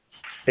COPE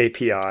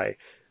API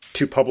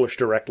to publish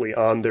directly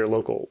on their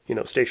local,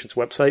 station's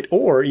website,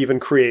 or even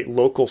create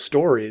local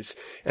stories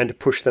and to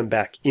push them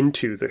back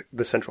into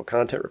the central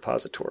content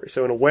repository.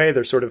 So in a way,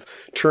 they're sort of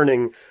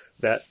turning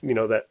that,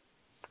 that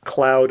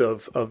cloud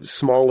of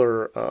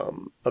smaller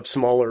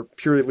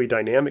purely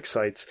dynamic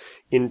sites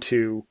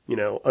into,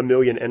 1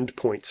 million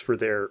endpoints for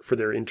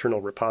their internal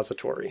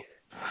repository.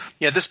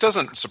 Yeah, this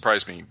doesn't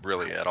surprise me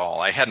really at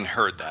all. I hadn't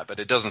heard that, but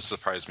it doesn't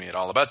surprise me at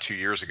all. About 2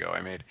 years ago,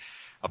 I made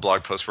a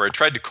blog post where I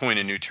tried to coin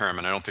a new term,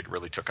 and I don't think it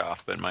really took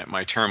off, but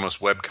my term was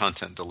web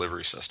content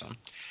delivery system.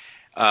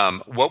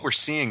 What we're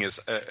seeing is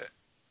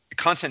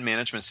content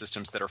management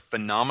systems that are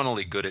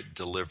phenomenally good at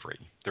delivery.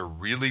 They're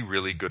really,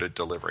 really good at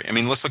delivery. I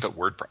mean, let's look at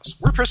WordPress.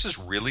 WordPress is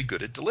really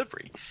good at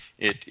delivery.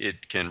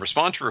 It can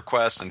respond to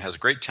requests and has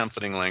great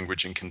templating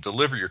language and can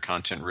deliver your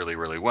content really,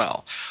 really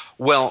well.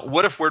 Well,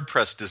 what if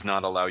WordPress does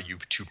not allow you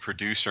to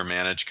produce or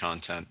manage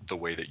content the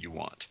way that you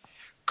want?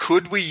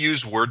 Could we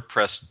use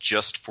WordPress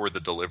just for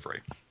the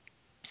delivery?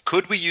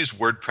 Could we use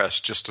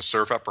WordPress just to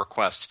serve up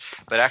requests,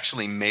 but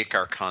actually make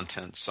our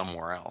content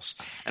somewhere else?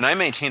 And I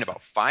maintain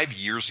about 5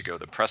 years ago,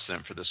 the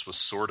precedent for this was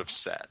sort of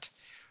set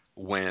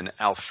when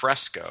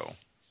Alfresco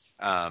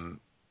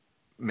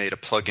made a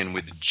plugin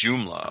with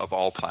Joomla of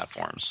all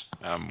platforms.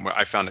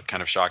 I found it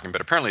kind of shocking,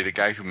 but apparently the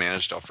guy who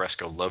managed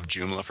Alfresco loved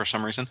Joomla for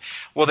some reason.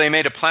 Well, they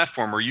made a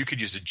platform where you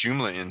could use a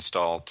Joomla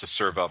install to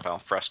serve up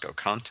Alfresco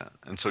content.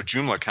 And so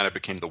Joomla kind of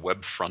became the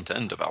web front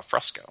end of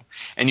Alfresco.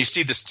 And you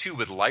see this too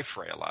with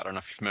Liferay a lot. I don't know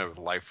if you're familiar with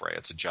Liferay.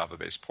 It's a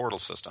Java-based portal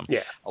system.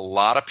 Yeah. A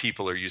lot of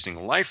people are using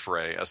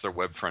Liferay as their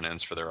web front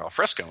ends for their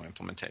Alfresco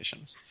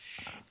implementations.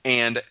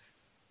 And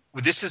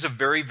this is a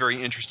very,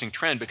 very interesting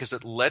trend because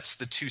it lets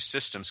the two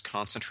systems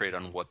concentrate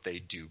on what they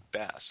do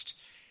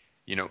best.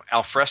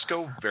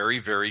 Alfresco, very,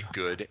 very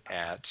good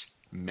at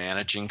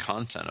managing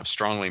content, of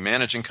strongly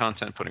managing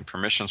content, putting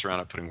permissions around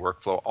it, putting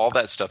workflow, all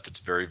that stuff that's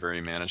very, very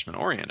management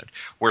oriented.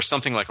 Where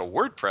something like a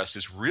WordPress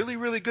is really,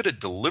 really good at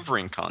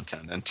delivering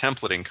content and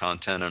templating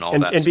content and all that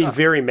stuff. And being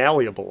very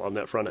malleable on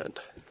that front end.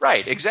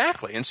 Right,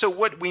 exactly. And so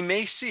what we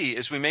may see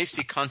is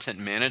content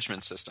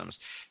management systems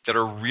that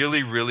are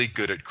really, really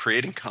good at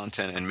creating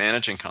content and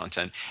managing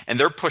content, and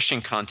they're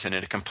pushing content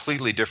into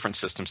completely different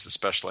systems that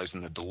specialize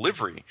in the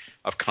delivery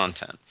of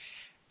content.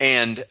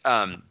 And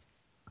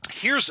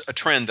here's a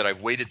trend that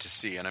I've waited to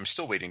see, and I'm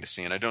still waiting to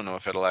see, and I don't know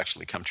if it'll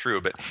actually come true,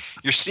 but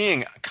you're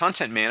seeing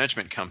content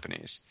management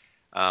companies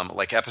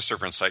like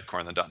Episerver and Sitecore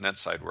on the .NET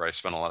side, where I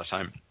spend a lot of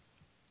time,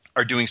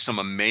 are doing some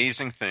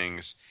amazing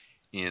things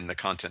in the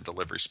content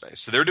delivery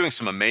space. So they're doing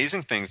some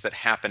amazing things that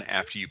happen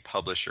after you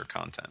publish your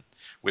content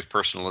with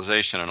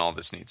personalization and all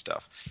this neat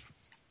stuff.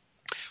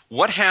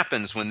 What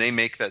happens when they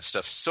make that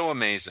stuff so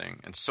amazing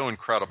and so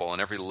incredible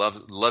and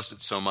everybody loves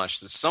it so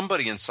much that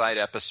somebody inside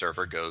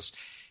Episerver goes,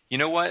 you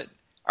know what?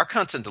 Our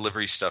content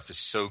delivery stuff is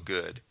so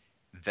good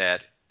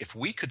that if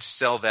we could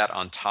sell that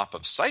on top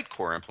of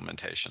Sitecore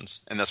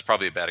implementations, and that's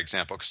probably a bad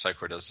example because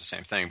Sitecore does the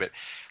same thing, but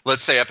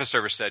let's say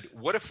Episerver said,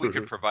 what if we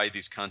could provide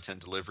these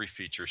content delivery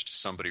features to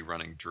somebody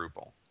running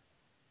Drupal?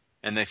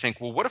 And they think,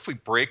 well, what if we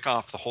break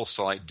off the whole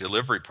site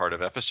delivery part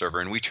of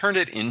Episerver and we turn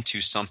it into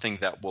something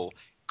that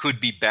could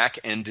be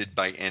back-ended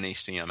by any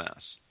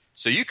CMS?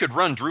 So you could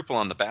run Drupal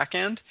on the back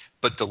end,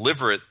 but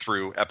deliver it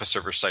through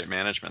Episerver site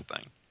management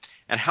thing.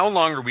 And how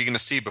long are we going to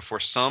see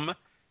before some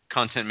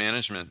content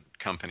management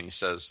company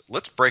says,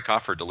 let's break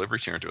off our delivery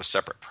tier into a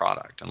separate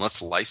product and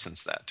let's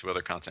license that to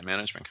other content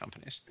management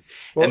companies?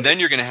 Well, and then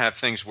you're going to have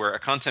things where a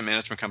content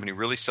management company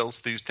really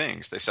sells two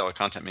things. They sell a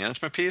content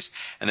management piece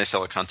and they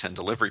sell a content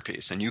delivery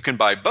piece. And you can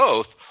buy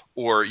both,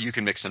 or you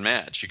can mix and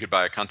match. You could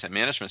buy a content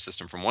management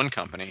system from one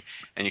company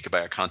and you could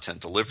buy a content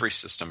delivery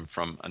system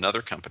from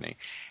another company.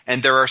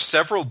 And there are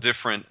several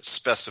different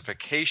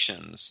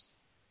specifications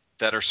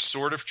that are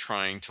sort of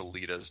trying to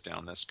lead us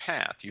down this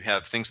path. You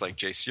have things like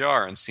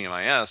JCR and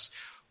CMIS,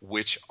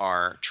 which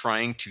are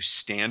trying to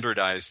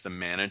standardize the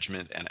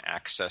management and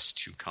access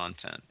to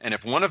content. And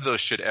if one of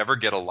those should ever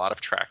get a lot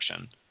of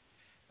traction,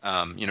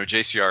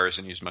 JCR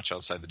isn't used much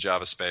outside the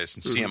Java space,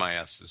 and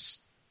CMIS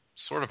is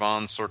sort of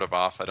on, sort of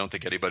off. I don't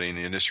think anybody in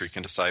the industry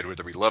can decide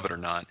whether we love it or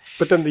not.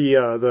 But then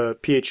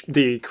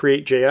the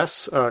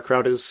Create.js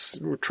crowd is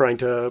trying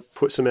to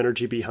put some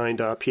energy behind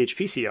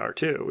PHPCR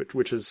too,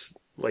 which is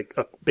like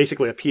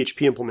basically a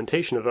PHP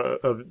implementation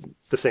of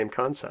the same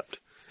concept.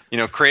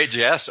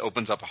 Create.js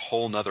opens up a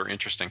whole nother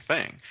interesting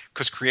thing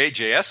because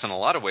Create.js in a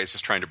lot of ways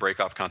is trying to break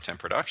off content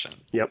production.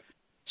 Yep.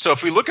 So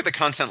if we look at the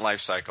content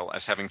lifecycle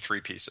as having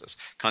three pieces,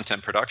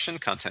 content production,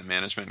 content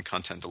management, and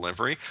content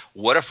delivery,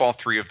 what if all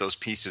three of those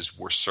pieces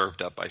were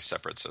served up by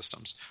separate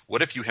systems?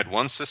 What if you had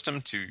one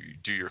system to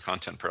do your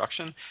content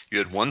production, you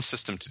had one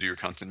system to do your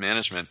content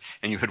management,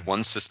 and you had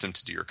one system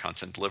to do your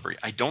content delivery?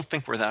 I don't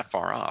think we're that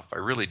far off. I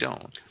really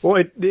don't.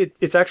 Well,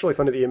 it's actually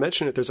funny that you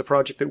mentioned it. There's a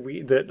project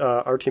that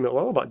our team at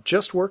Lullabot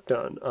just worked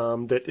on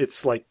that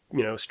it's like,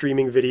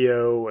 streaming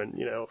video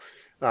and,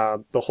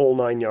 the whole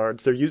 9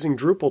 yards. They're using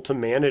Drupal to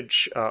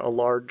manage a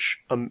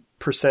large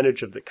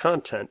percentage of the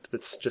content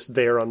that's just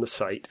there on the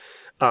site.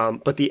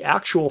 But the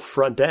actual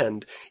front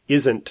end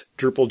isn't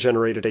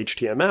Drupal-generated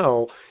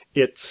HTML.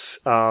 It's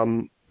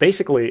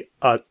basically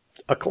a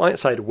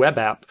client-side web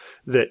app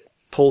that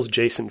pulls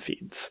JSON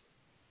feeds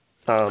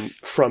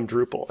from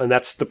Drupal. And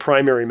that's the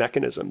primary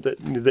mechanism that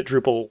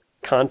Drupal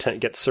content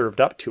gets served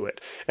up to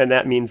it. And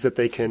that means that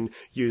they can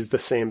use the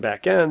same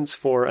backends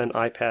for an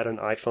iPad, an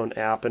iPhone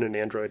app, and an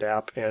Android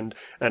app, and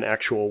an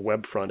actual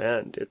web front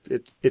end.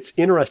 It's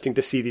interesting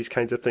to see these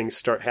kinds of things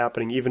start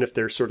happening, even if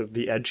they're sort of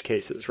the edge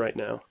cases right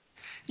now.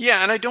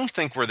 Yeah, and I don't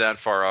think we're that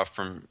far off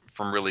from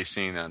really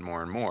seeing that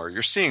more and more.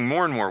 You're seeing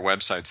more and more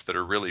websites that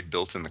are really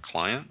built in the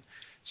client.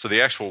 So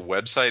the actual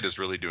website is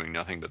really doing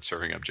nothing but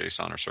serving up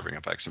JSON or serving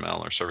up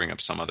XML or serving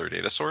up some other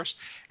data source.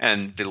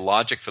 And the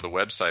logic for the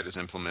website is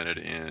implemented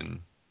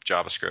in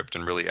JavaScript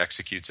and really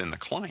executes in the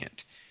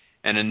client.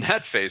 And in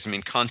that phase,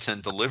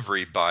 content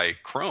delivery by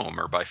Chrome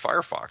or by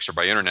Firefox or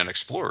by Internet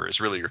Explorer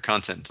is really your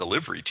content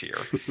delivery tier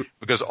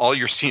because all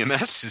your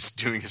CMS is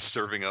doing is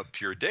serving up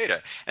pure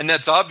data. And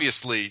that's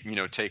obviously,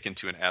 taken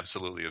to an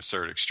absolutely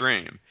absurd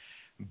extreme.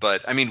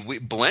 But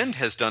Blend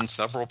has done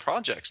several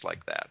projects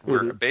like that,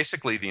 where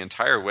basically the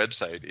entire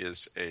website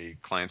is a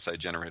client-side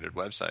generated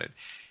website,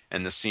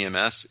 and the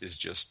CMS is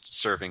just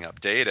serving up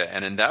data.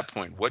 And in that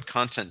point, what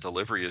content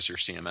delivery is your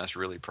CMS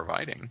really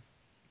providing?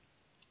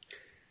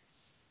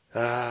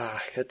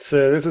 This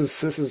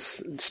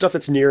is stuff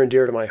that's near and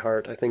dear to my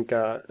heart. I think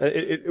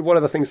one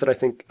of the things that I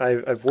think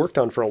I've worked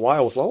on for a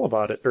while with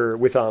Lullabot, or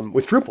with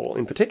Drupal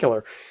in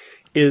particular,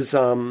 is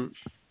I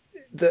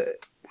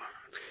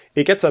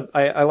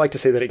like to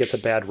say that it gets a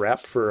bad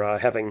rap for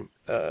having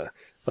a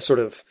sort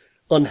of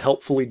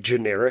unhelpfully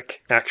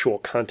generic actual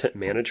content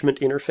management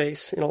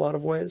interface in a lot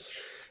of ways.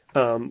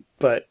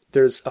 But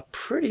there's a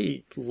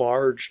pretty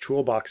large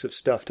toolbox of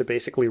stuff to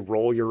basically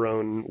roll your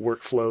own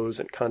workflows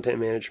and content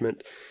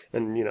management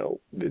and,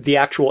 the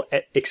actual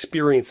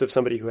experience of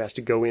somebody who has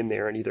to go in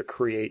there and either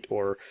create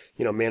or,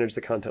 manage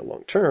the content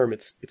long term.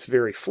 It's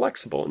very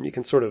flexible and you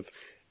can sort of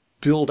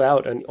build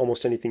out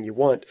almost anything you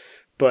want.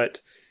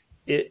 But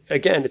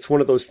it's one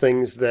of those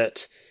things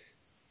that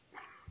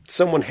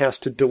someone has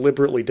to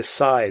deliberately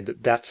decide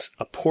that that's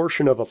a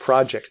portion of a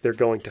project they're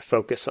going to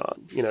focus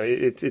on.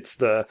 It's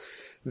the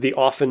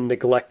often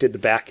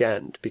neglected back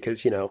end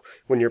because,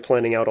 when you're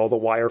planning out all the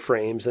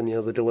wireframes and,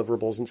 the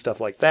deliverables and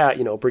stuff like that,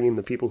 bringing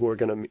the people who are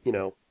going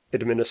to,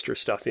 administer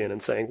stuff in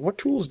and saying, what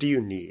tools do you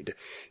need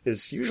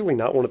is usually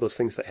not one of those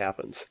things that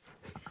happens.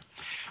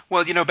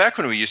 Well, back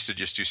when we used to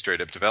just do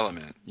straight up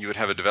development, you would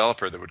have a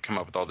developer that would come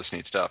up with all this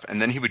neat stuff, and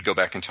then he would go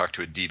back and talk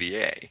to a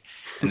DBA.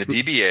 And the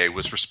DBA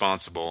was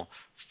responsible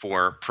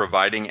for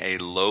providing a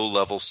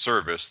low-level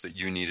service that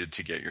you needed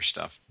to get your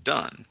stuff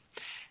done.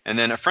 And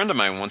then a friend of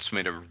mine once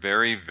made a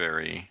very,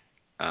 very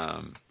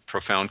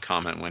profound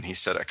comment when he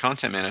said a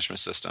content management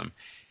system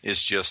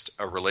is just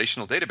a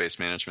relational database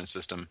management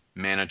system.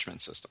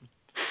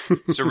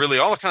 So really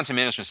all a content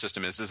management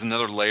system is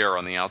another layer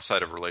on the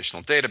outside of a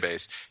relational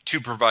database to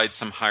provide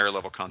some higher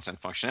level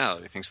content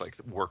functionality, things like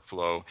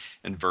workflow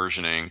and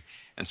versioning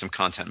and some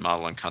content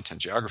model and content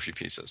geography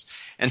pieces.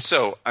 And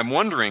so I'm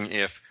wondering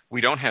if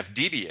we don't have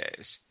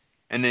DBAs,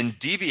 and then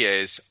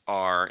DBAs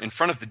are, in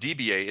front of the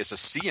DBA is a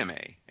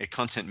CMA, a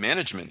content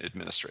management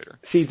administrator.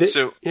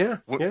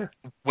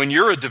 When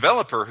you're a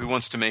developer who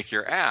wants to make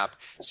your app,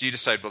 so you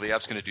decide, well, the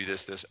app's going to do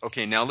this.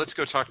 Okay, now let's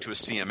go talk to a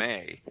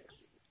CMA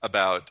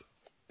about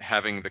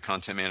having the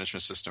content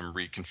management system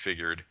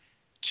reconfigured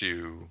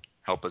to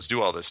help us do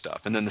all this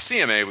stuff. And then the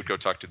CMA would go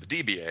talk to the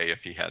DBA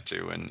if he had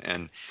to.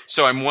 And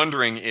so I'm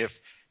wondering if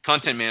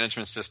content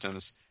management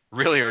systems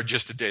really are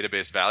just a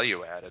database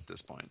value add at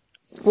this point.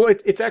 Well,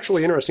 it's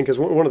actually interesting because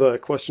one of the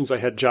questions I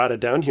had jotted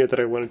down here that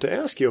I wanted to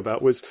ask you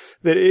about was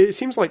that it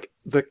seems like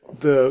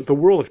the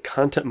world of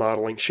content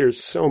modeling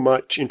shares so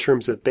much in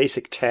terms of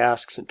basic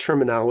tasks and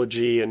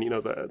terminology and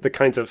the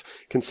kinds of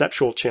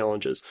conceptual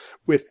challenges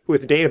with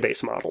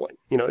database modeling.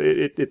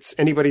 It's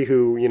anybody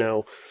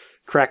who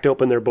cracked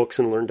open their books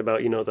and learned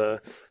about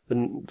the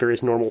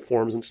various normal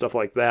forms and stuff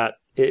like that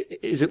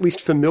is at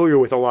least familiar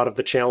with a lot of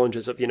the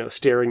challenges of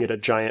staring at a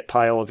giant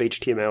pile of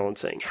HTML and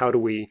saying how do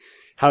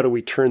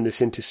we turn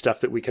this into stuff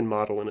that we can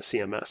model in a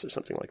CMS or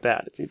something like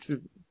that. It's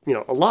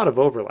a lot of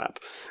overlap,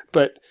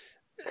 but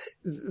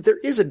there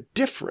is a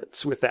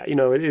difference with that.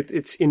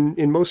 It's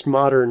in most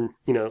modern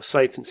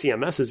sites and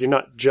CMSs, you're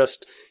not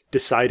just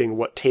deciding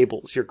what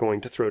tables you're going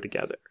to throw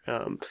together.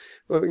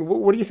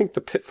 What do you think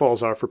the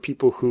pitfalls are for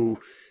people who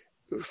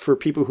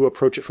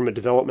approach it from a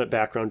development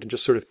background and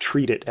just sort of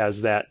treat it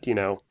as that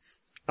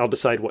I'll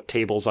decide what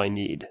tables I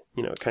need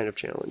kind of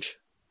challenge?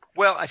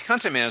 Well,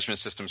 content management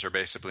systems are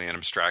basically an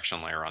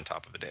abstraction layer on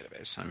top of a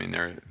database. I mean,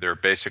 they're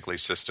basically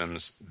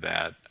systems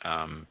that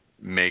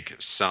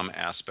make some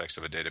aspects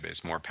of a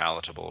database more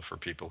palatable for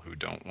people who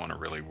don't want to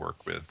really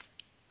work with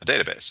a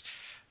database.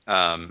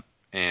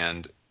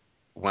 And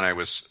when I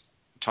was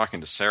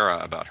talking to Sarah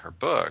about her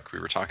book, we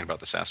were talking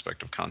about this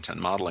aspect of content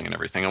modeling and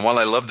everything. And while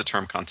I love the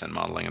term content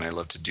modeling and I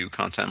love to do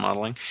content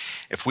modeling,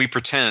 if we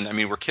pretend,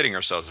 we're kidding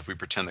ourselves if we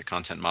pretend that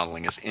content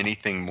modeling is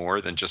anything more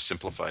than just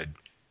simplified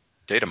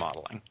data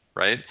modeling,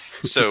 right?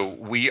 So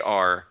we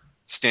are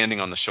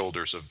standing on the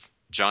shoulders of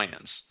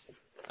giants.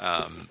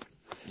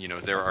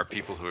 There are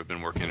people who have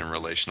been working in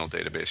relational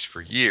database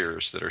for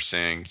years that are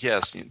saying,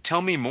 yes,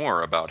 tell me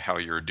more about how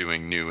you're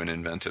doing new and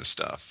inventive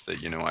stuff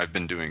that, I've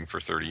been doing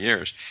for 30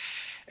 years.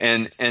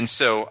 And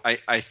so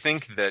I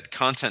think that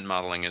content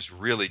modeling is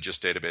really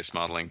just database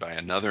modeling by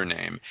another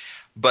name.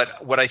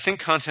 But what I think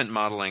content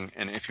modeling,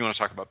 and if you want to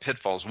talk about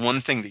pitfalls, one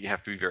thing that you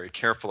have to be very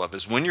careful of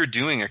is when you're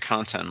doing a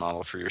content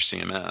model for your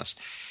CMS,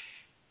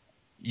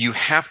 you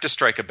have to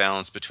strike a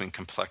balance between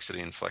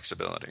complexity and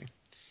flexibility.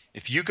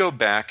 If you go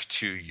back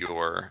to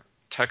your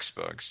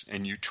textbooks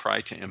and you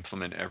try to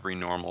implement every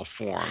normal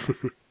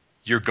form,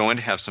 you're going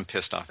to have some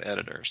pissed off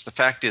editors. The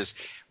fact is,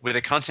 with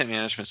a content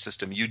management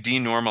system, you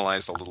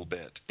denormalize a little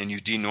bit, and you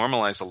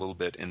denormalize a little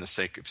bit in the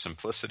sake of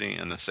simplicity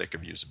and the sake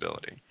of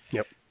usability.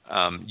 Yep.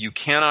 You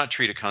cannot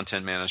treat a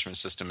content management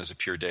system as a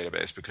pure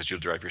database because you'll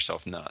drive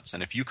yourself nuts.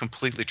 And if you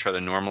completely try to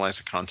normalize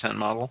a content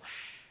model,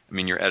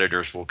 your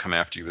editors will come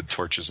after you with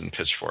torches and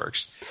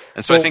pitchforks.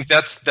 And so I think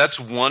that's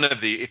one of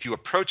the, if you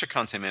approach a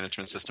content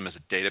management system as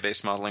a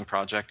database modeling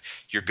project,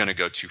 you're going to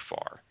go too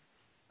far.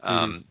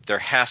 There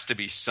has to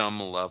be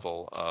some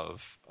level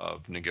of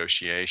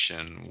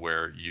negotiation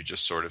where you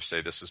just sort of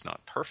say this is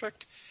not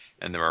perfect,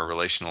 and there are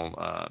relational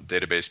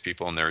database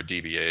people and there are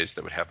DBAs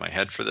that would have my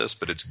head for this,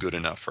 but it's good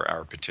enough for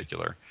our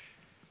particular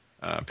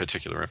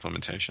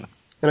implementation.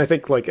 And I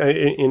think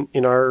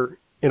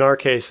in our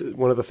case,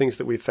 one of the things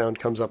that we've found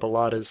comes up a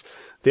lot is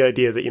the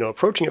idea that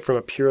approaching it from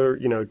a pure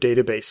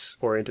database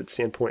oriented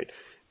standpoint,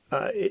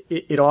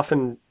 it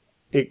often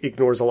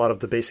ignores a lot of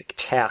the basic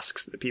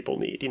tasks that people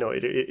need.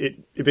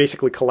 It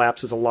basically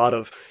collapses a lot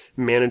of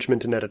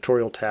management and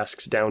editorial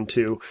tasks down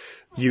to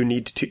you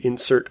need to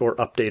insert or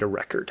update a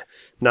record,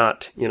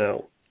 not,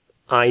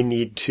 I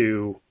need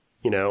to,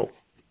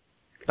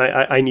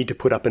 I need to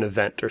put up an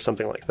event or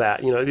something like that.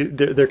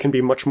 There can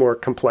be much more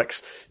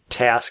complex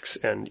tasks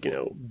and,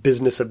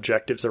 business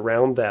objectives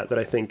around that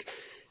I think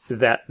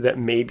that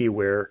may be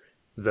where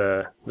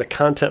the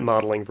content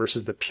modeling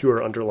versus the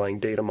pure underlying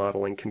data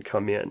modeling can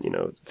come in,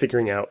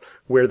 figuring out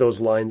where those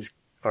lines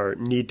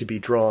need to be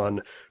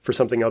drawn for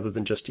something other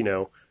than just,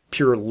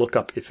 pure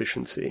lookup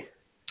efficiency.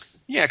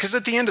 Yeah, because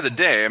at the end of the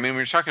day, when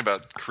you're talking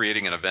about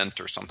creating an event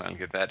or something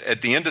like that,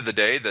 at the end of the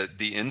day,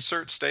 the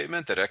insert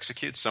statement that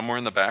executes somewhere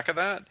in the back of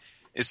that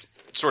is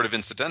sort of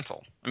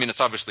incidental. I mean,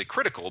 it's obviously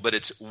critical, but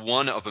it's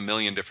one of a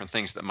million different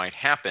things that might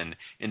happen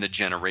in the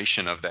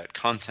generation of that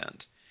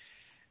content.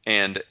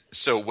 And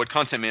so what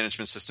content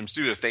management systems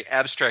do is they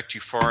abstract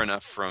you far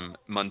enough from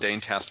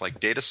mundane tasks like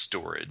data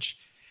storage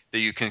that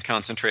you can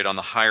concentrate on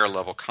the higher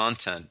level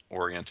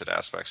content-oriented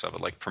aspects of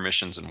it, like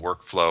permissions and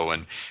workflow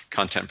and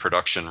content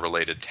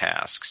production-related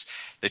tasks.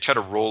 They try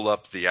to roll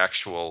up the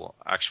actual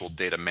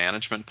data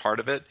management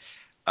part of it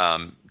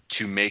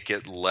to make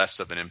it less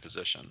of an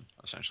imposition,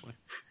 essentially.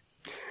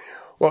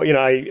 Well,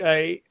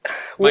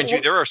 Mind you,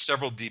 there are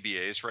several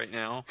DBAs right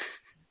now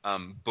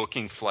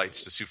booking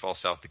flights to Sioux Falls,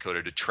 South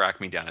Dakota to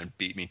track me down and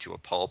beat me to a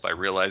pulp. I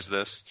realize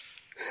this.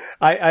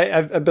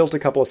 I've built a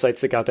couple of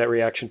sites that got that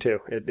reaction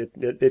too.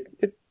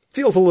 It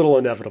feels a little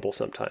inevitable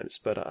sometimes,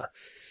 but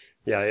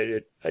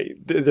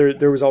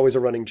there was always a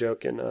running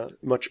joke in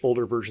much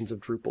older versions of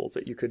Drupal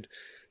that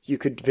you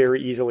could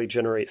very easily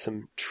generate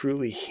some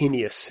truly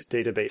heinous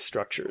database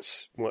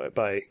structures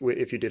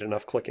if you did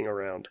enough clicking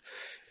around.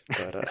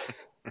 But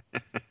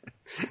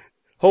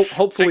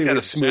hopefully we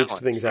smoothed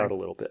things out a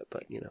little bit,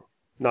 but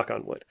knock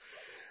on wood.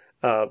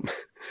 Well,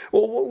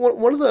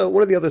 one of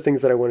the other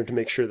things that I wanted to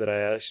make sure that I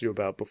asked you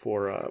about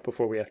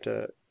before we have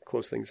to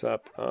close things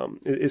up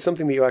is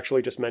something that you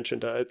actually just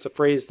mentioned. It's a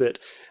phrase that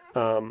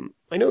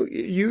I know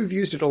you've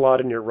used it a lot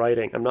in your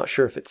writing. I'm not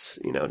sure if it's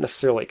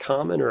necessarily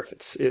common or if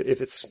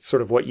it's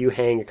sort of what you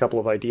hang a couple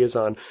of ideas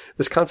on.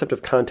 This concept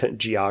of content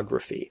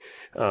geography,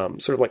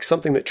 sort of like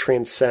something that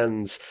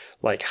transcends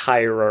like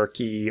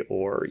hierarchy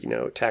or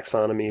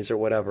taxonomies or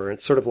whatever.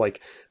 It's sort of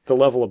like the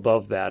level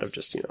above that of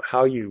just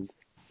how you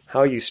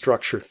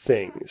structure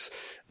things.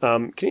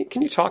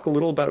 Can you talk a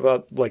little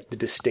about like the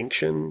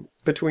distinction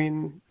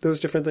between those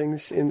different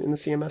things in the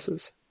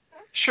CMSs?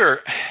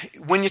 Sure.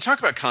 When you talk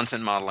about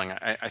content modeling,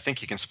 I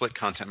think you can split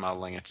content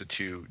modeling into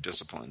two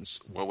disciplines.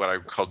 What I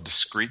call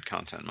discrete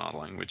content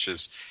modeling, which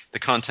is the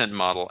content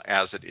model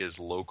as it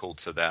is local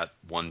to that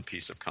one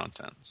piece of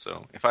content.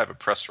 So if I have a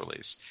press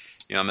release,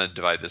 I'm going to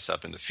divide this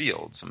up into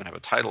fields. I'm going to have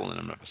a title, and I'm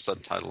going to have a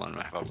subtitle, and I'm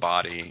going to have a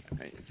body.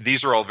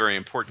 These are all very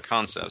important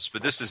concepts,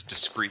 but this is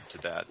discrete to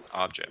that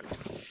object.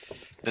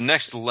 The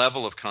next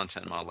level of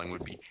content modeling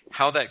would be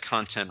how that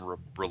content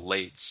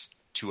relates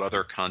to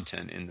other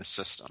content in the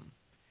system.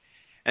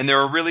 And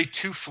there are really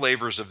two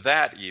flavors of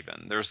that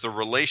even. There's the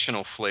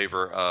relational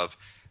flavor of,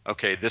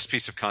 okay, this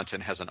piece of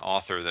content has an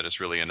author that is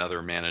really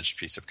another managed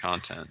piece of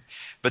content.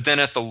 But then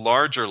at the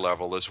larger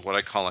level is what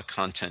I call a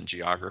content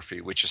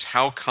geography, which is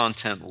how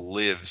content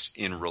lives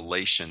in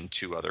relation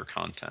to other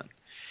content.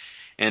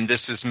 And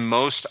this is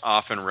most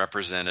often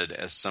represented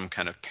as some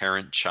kind of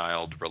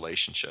parent-child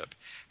relationship,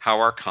 how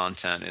our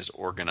content is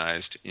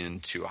organized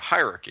into a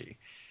hierarchy.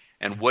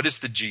 And what is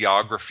the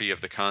geography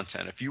of the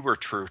content? If you were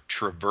to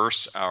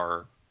traverse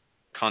our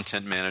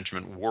content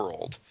management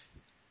world,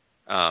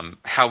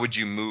 how would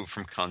you move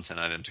from content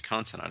item to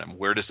content item?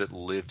 Where does it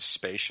live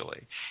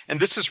spatially? And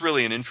this is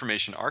really an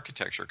information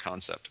architecture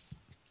concept.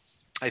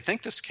 I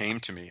think this came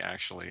to me,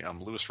 actually.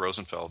 Louis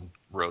Rosenfeld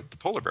wrote the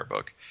Polar Bear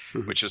book,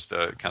 which is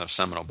the kind of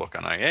seminal book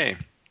on IA.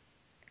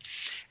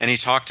 And he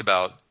talked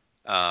about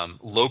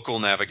local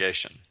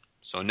navigation.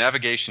 So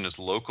navigation is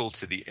local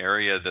to the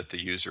area that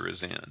the user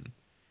is in.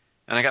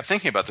 And I got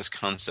thinking about this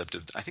concept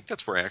of, I think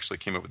that's where I actually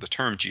came up with the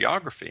term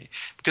geography,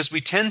 because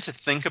we tend to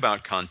think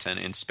about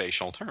content in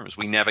spatial terms.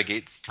 We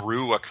navigate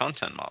through a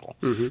content model.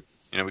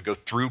 Mm-hmm. We go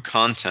through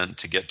content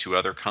to get to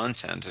other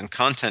content, and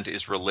content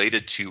is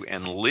related to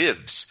and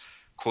lives,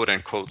 quote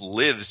unquote,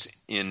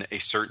 lives in a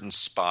certain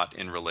spot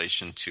in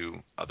relation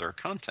to other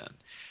content.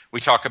 We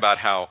talk about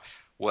how,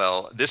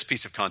 well, this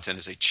piece of content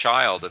is a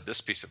child of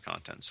this piece of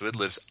content, so it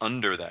lives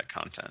under that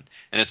content,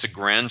 and it's a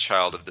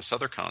grandchild of this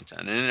other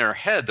content. And in our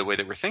head, the way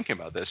that we're thinking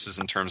about this is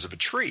in terms of a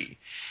tree.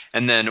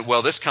 And then,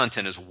 well, this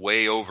content is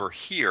way over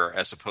here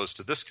as opposed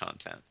to this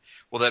content.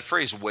 Well, that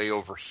phrase, way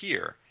over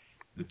here,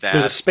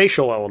 there's a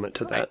spatial element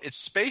to that. Right,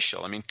 it's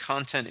spatial. I mean,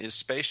 content is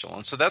spatial.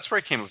 And so that's where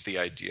I came up with the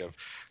idea of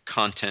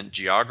content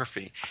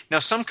geography. Now,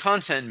 some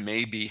content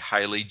may be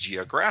highly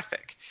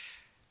geographic.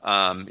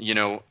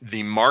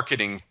 The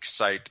marketing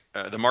site,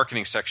 the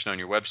marketing section on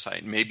your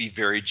website may be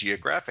very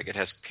geographic. It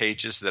has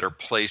pages that are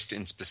placed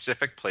in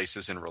specific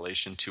places in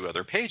relation to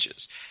other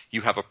pages.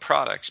 You have a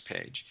products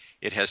page.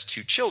 It has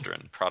two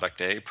children,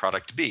 product A,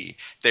 product B.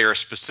 They are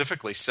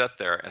specifically set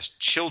there as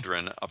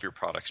children of your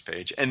products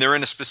page, and they're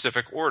in a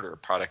specific order.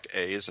 Product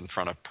A is in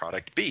front of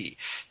product B.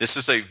 This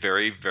is a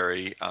very,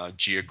 very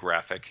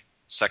geographic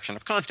section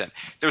of content.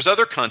 There's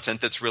other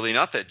content that's really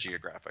not that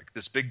geographic.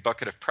 This big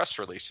bucket of press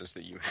releases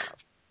that you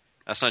have.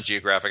 That's not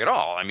geographic at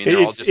all. I mean,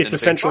 they're all just in a big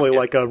essentially bucket.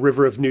 Like a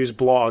River of News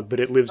blog, but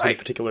it lives in a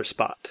particular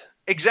spot.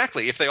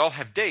 Exactly. If they all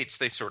have dates,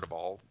 they sort of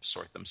all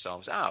sort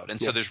themselves out. And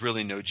so there's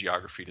really no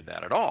geography to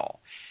that at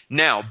all.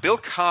 Now, Bill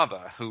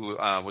Cava, who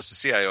was the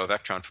CIO of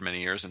Ectron for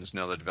many years and is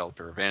now the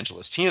developer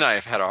evangelist, he and I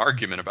have had an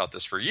argument about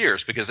this for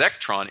years because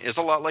Ectron is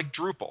a lot like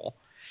Drupal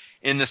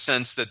in the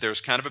sense that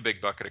there's kind of a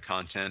big bucket of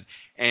content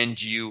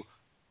and you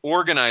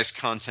organize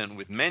content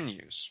with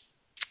menus,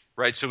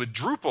 right? So with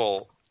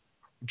Drupal,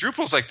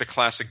 Drupal's like the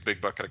classic big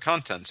bucket of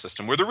content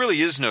system where there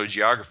really is no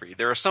geography.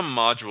 There are some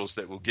modules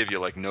that will give you,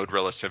 like node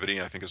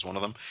relativity, I think is one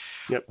of them,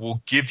 Yep.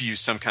 will give you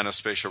some kind of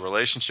spatial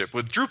relationship.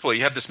 With Drupal,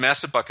 you have this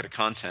massive bucket of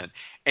content,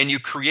 and you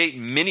create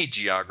mini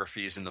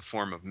geographies in the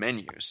form of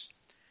menus.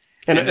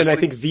 And I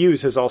think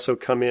views has also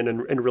come in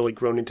and really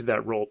grown into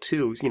that role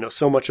too. You know,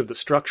 so much of the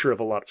structure of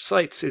a lot of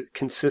sites, it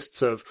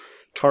consists of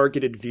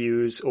targeted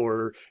views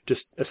or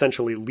just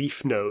essentially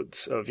leaf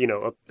nodes of, you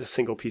know, a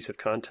single piece of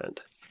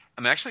content.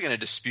 I'm actually going to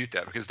dispute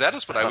that because that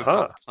is what I would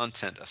call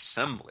content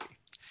assembly.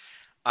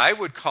 I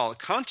would call it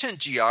content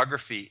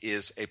geography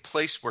is a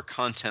place where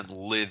content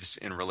lives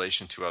in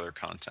relation to other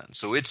content.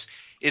 So it's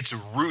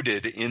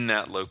rooted in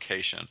that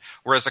location.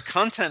 Whereas a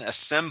content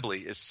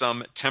assembly is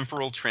some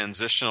temporal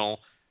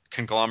transitional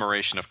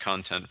conglomeration of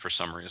content for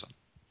some reason.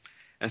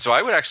 And so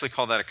I would actually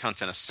call that a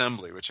content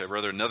assembly, which I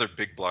wrote another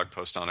big blog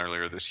post on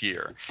earlier this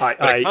year.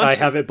 I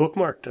have it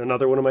bookmarked,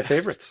 another one of my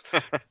favorites.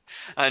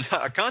 And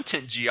a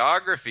content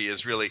geography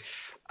is really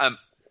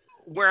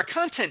where a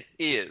content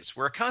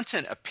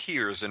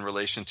appears in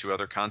relation to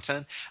other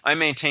content, I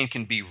maintain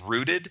can be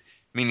rooted,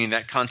 meaning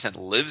that content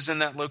lives in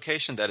that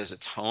location, that is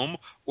its home,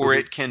 or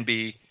it can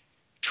be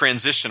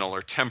transitional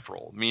or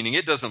temporal, meaning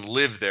it doesn't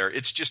live there,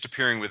 it's just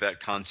appearing with that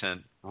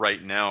content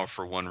right now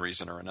for one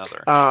reason or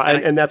another.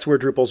 And that's where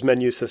Drupal's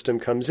menu system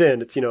comes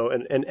in. It's, you know,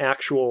 an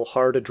actual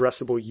hard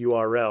addressable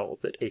URL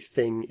that a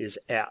thing is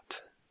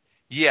at.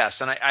 Yes,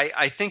 and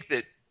I think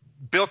that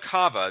Bill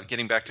Cava,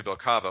 getting back to Bill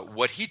Cava,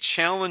 what he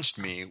challenged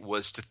me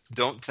was to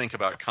don't think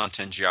about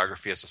content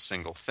geography as a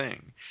single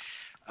thing.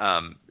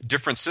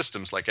 Different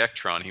systems like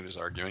Ektron, he was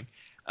arguing,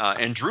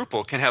 and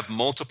Drupal can have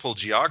multiple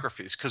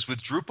geographies because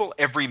with Drupal,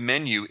 every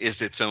menu is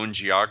its own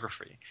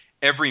geography.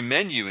 Every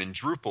menu in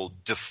Drupal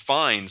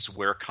defines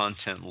where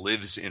content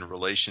lives in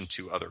relation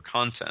to other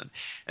content.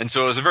 And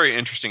so it was a very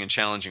interesting and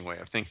challenging way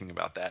of thinking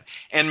about that.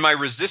 And my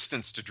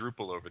resistance to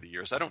Drupal over the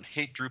years, I don't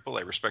hate Drupal,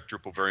 I respect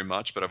Drupal very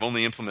much, but I've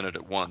only implemented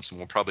it once and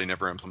will probably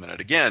never implement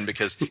it again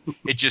because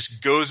it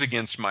just goes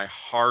against my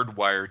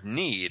hardwired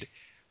need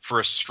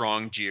for a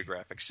strong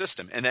geographic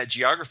system. And that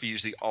geography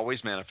usually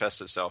always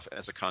manifests itself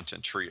as a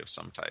content tree of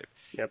some type.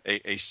 Yep.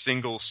 A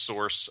single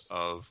source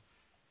of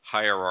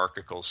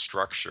hierarchical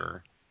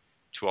structure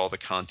to all the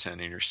content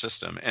in your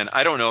system. And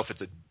I don't know if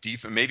it's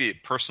maybe a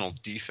personal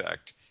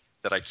defect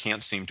that I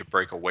can't seem to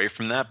break away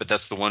from that, but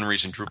that's the one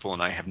reason Drupal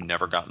and I have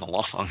never gotten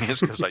along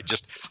is because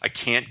I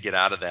can't get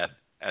out of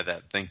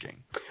that thinking.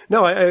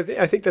 No,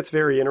 I think that's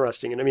very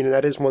interesting. And I mean,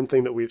 that is one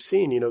thing that we've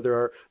seen. You know,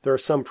 there are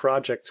some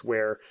projects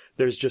where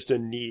there's just a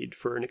need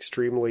for an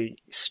extremely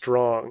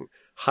strong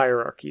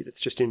hierarchies.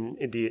 It's just in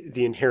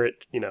the inherent,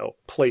 you know,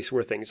 place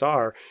where things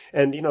are.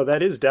 And, you know,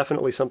 that is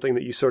definitely something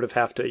that you sort of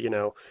have to, you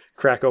know,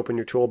 crack open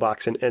your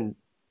toolbox and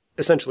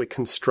essentially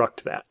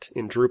construct that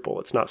in Drupal.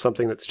 It's not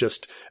something that's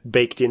just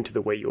baked into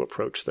the way you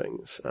approach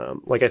things.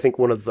 Like I think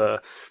one of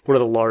the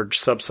large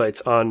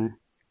subsites on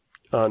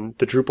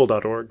the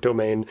Drupal.org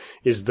domain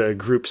is the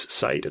groups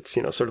site. It's,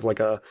 you know, sort of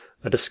like a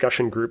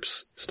discussion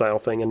groups style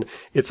thing. And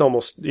it's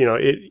almost, you know,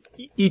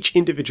 each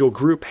individual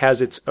group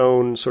has its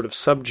own sort of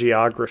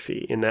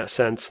subgeography in that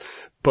sense,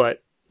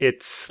 but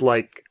it's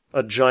like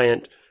a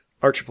giant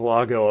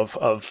archipelago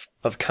of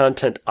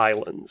content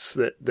islands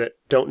that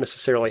don't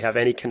necessarily have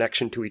any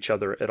connection to each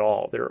other at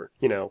all.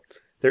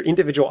 They're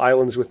individual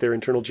islands with their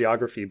internal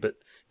geography, but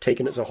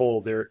taken as a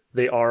whole,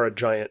 they are a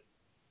giant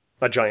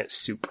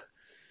soup.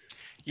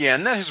 Yeah,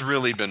 and that has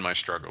really been my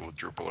struggle with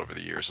Drupal over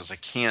the years, is I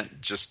can't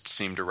just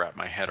seem to wrap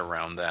my head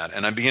around that.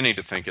 And I'm beginning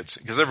to think it's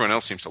because everyone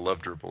else seems to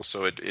love Drupal,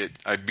 so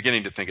I'm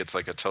beginning to think it's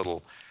like a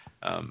total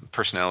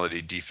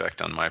personality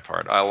defect on my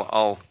part.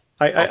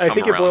 I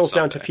think it boils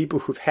down to people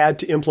who've had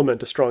to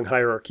implement a strong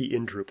hierarchy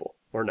in Drupal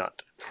or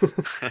not.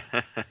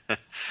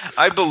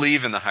 I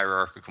believe in the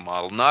hierarchical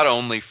model, not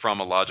only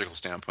from a logical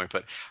standpoint,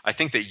 but I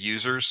think that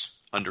users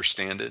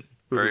understand it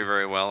very,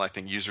 very well. I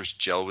think users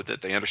gel with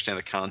it. They understand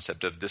the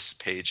concept of this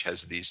page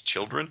has these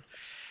children.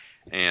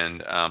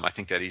 And I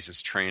think that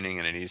eases training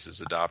and it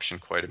eases adoption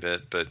quite a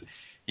bit. But,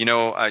 you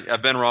know,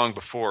 I've been wrong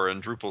before,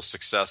 and Drupal's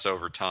success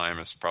over time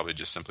has probably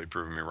just simply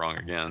proven me wrong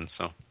again.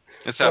 So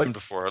it's happened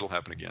before. It'll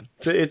happen again.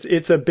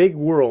 It's a big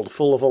world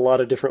full of a lot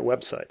of different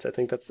websites. I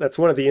think that's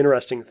one of the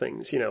interesting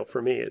things, you know,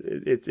 for me.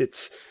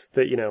 It's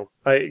that, you know,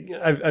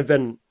 I've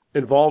been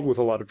involved with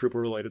a lot of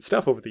Drupal related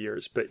stuff over the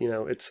years, but, you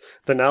know, it's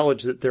the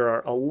knowledge that there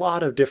are a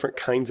lot of different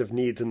kinds of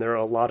needs and there are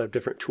a lot of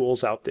different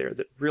tools out there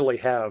that really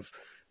have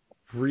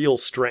real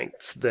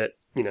strengths that,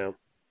 you know,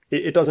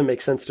 it doesn't make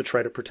sense to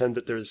try to pretend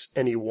that there's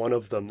any one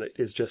of them that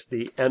is just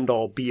the end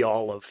all be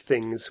all of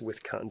things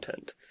with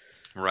content.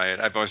 Right.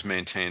 I've always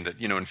maintained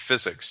that, you know, in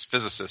physics,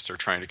 physicists are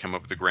trying to come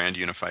up with the grand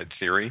unified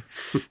theory,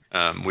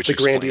 which the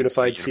grand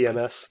unified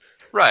CMS.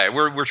 Right.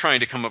 We're trying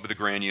to come up with a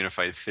grand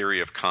unified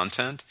theory of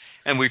content,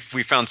 and we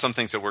found some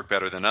things that work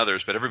better than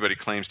others, but everybody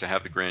claims to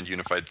have the grand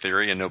unified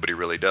theory, and nobody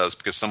really does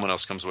because someone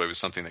else comes away with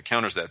something that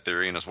counters that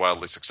theory and is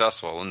wildly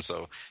successful, and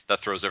so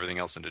that throws everything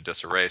else into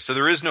disarray. So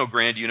there is no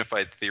grand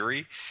unified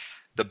theory.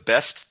 The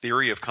best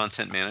theory of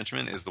content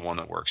management is the one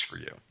that works for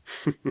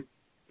you.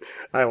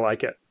 I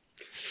like it.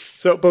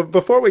 So, but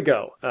before we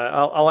go,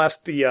 I'll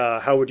ask the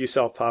how would you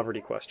solve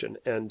poverty question,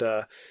 and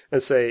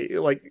say,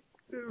 like,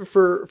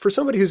 for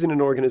somebody who's in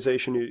an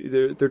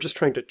organization, they're just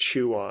trying to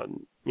chew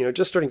on,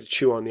 just starting to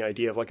chew on the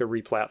idea of like a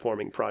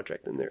replatforming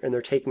project, and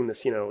they're taking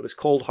this, this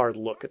cold hard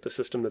look at the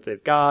system that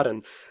they've got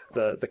and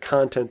the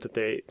content that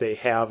they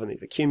have and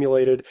they've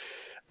accumulated.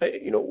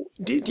 Do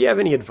you have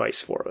any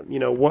advice for them?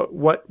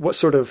 What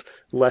sort of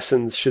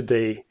lessons should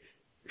they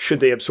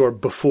absorb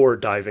before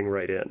diving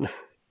right in?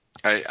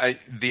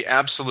 The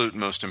absolute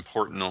most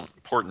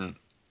important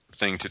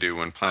thing to do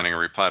when planning a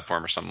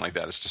replatform or something like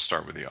that is to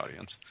start with the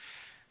audience.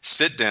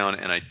 Sit down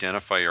and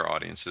identify your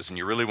audiences, and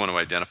you really want to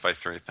identify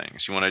three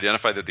things. You want to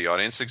identify that the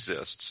audience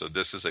exists, so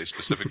this is a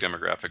specific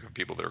demographic of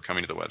people that are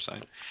coming to the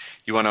website.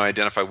 You want to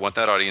identify what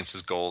that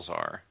audience's goals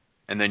are,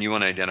 and then you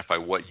want to identify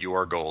what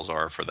your goals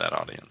are for that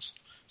audience.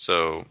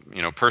 So,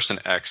 person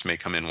X may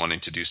come in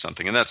wanting to do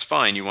something, and that's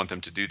fine. You want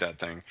them to do that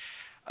thing.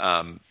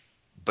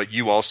 But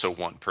you also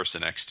want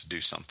person X to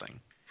do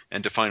something,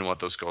 and define what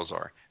those goals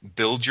are.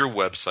 Build your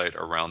website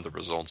around the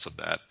results of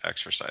that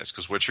exercise,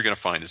 because what you're going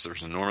to find is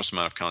there's an enormous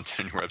amount of content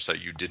on your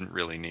website you didn't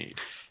really need,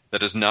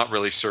 that is not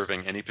really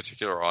serving any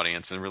particular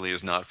audience and really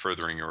is not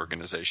furthering your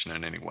organization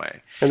in any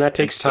way. And that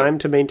takes time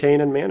to maintain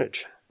and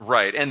manage.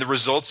 Right. And the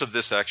results of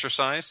this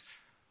exercise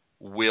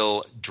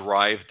will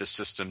drive the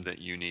system that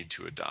you need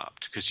to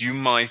adopt, because you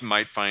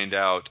might find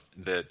out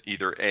that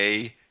either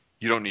A,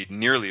 you don't need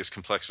nearly as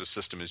complex of a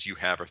system as you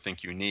have or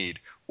think you need,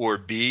 or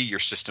B, your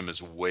system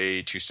is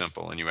way too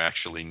simple and you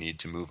actually need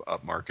to move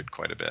up market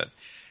quite a bit.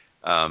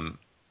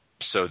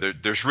 So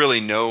there's really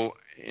no,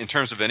 in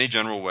terms of any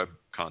general web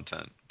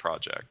content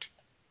project,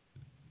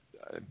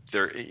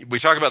 we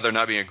talk about there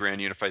not being a grand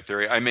unified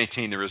theory. I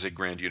maintain there is a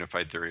grand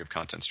unified theory of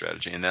content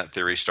strategy, and that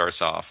theory starts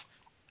off,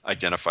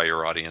 identify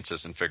your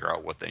audiences and figure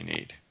out what they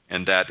need.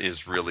 And that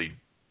is really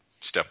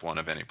step one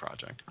of any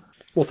project.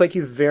 Well, thank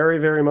you very,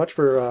 very much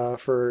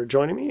for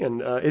joining me,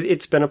 and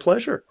it's been a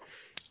pleasure.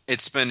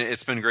 It's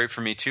been great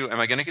for me too. Am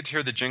I going to get to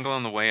hear the jingle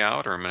on the way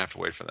out, or am I going to have to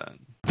wait for that?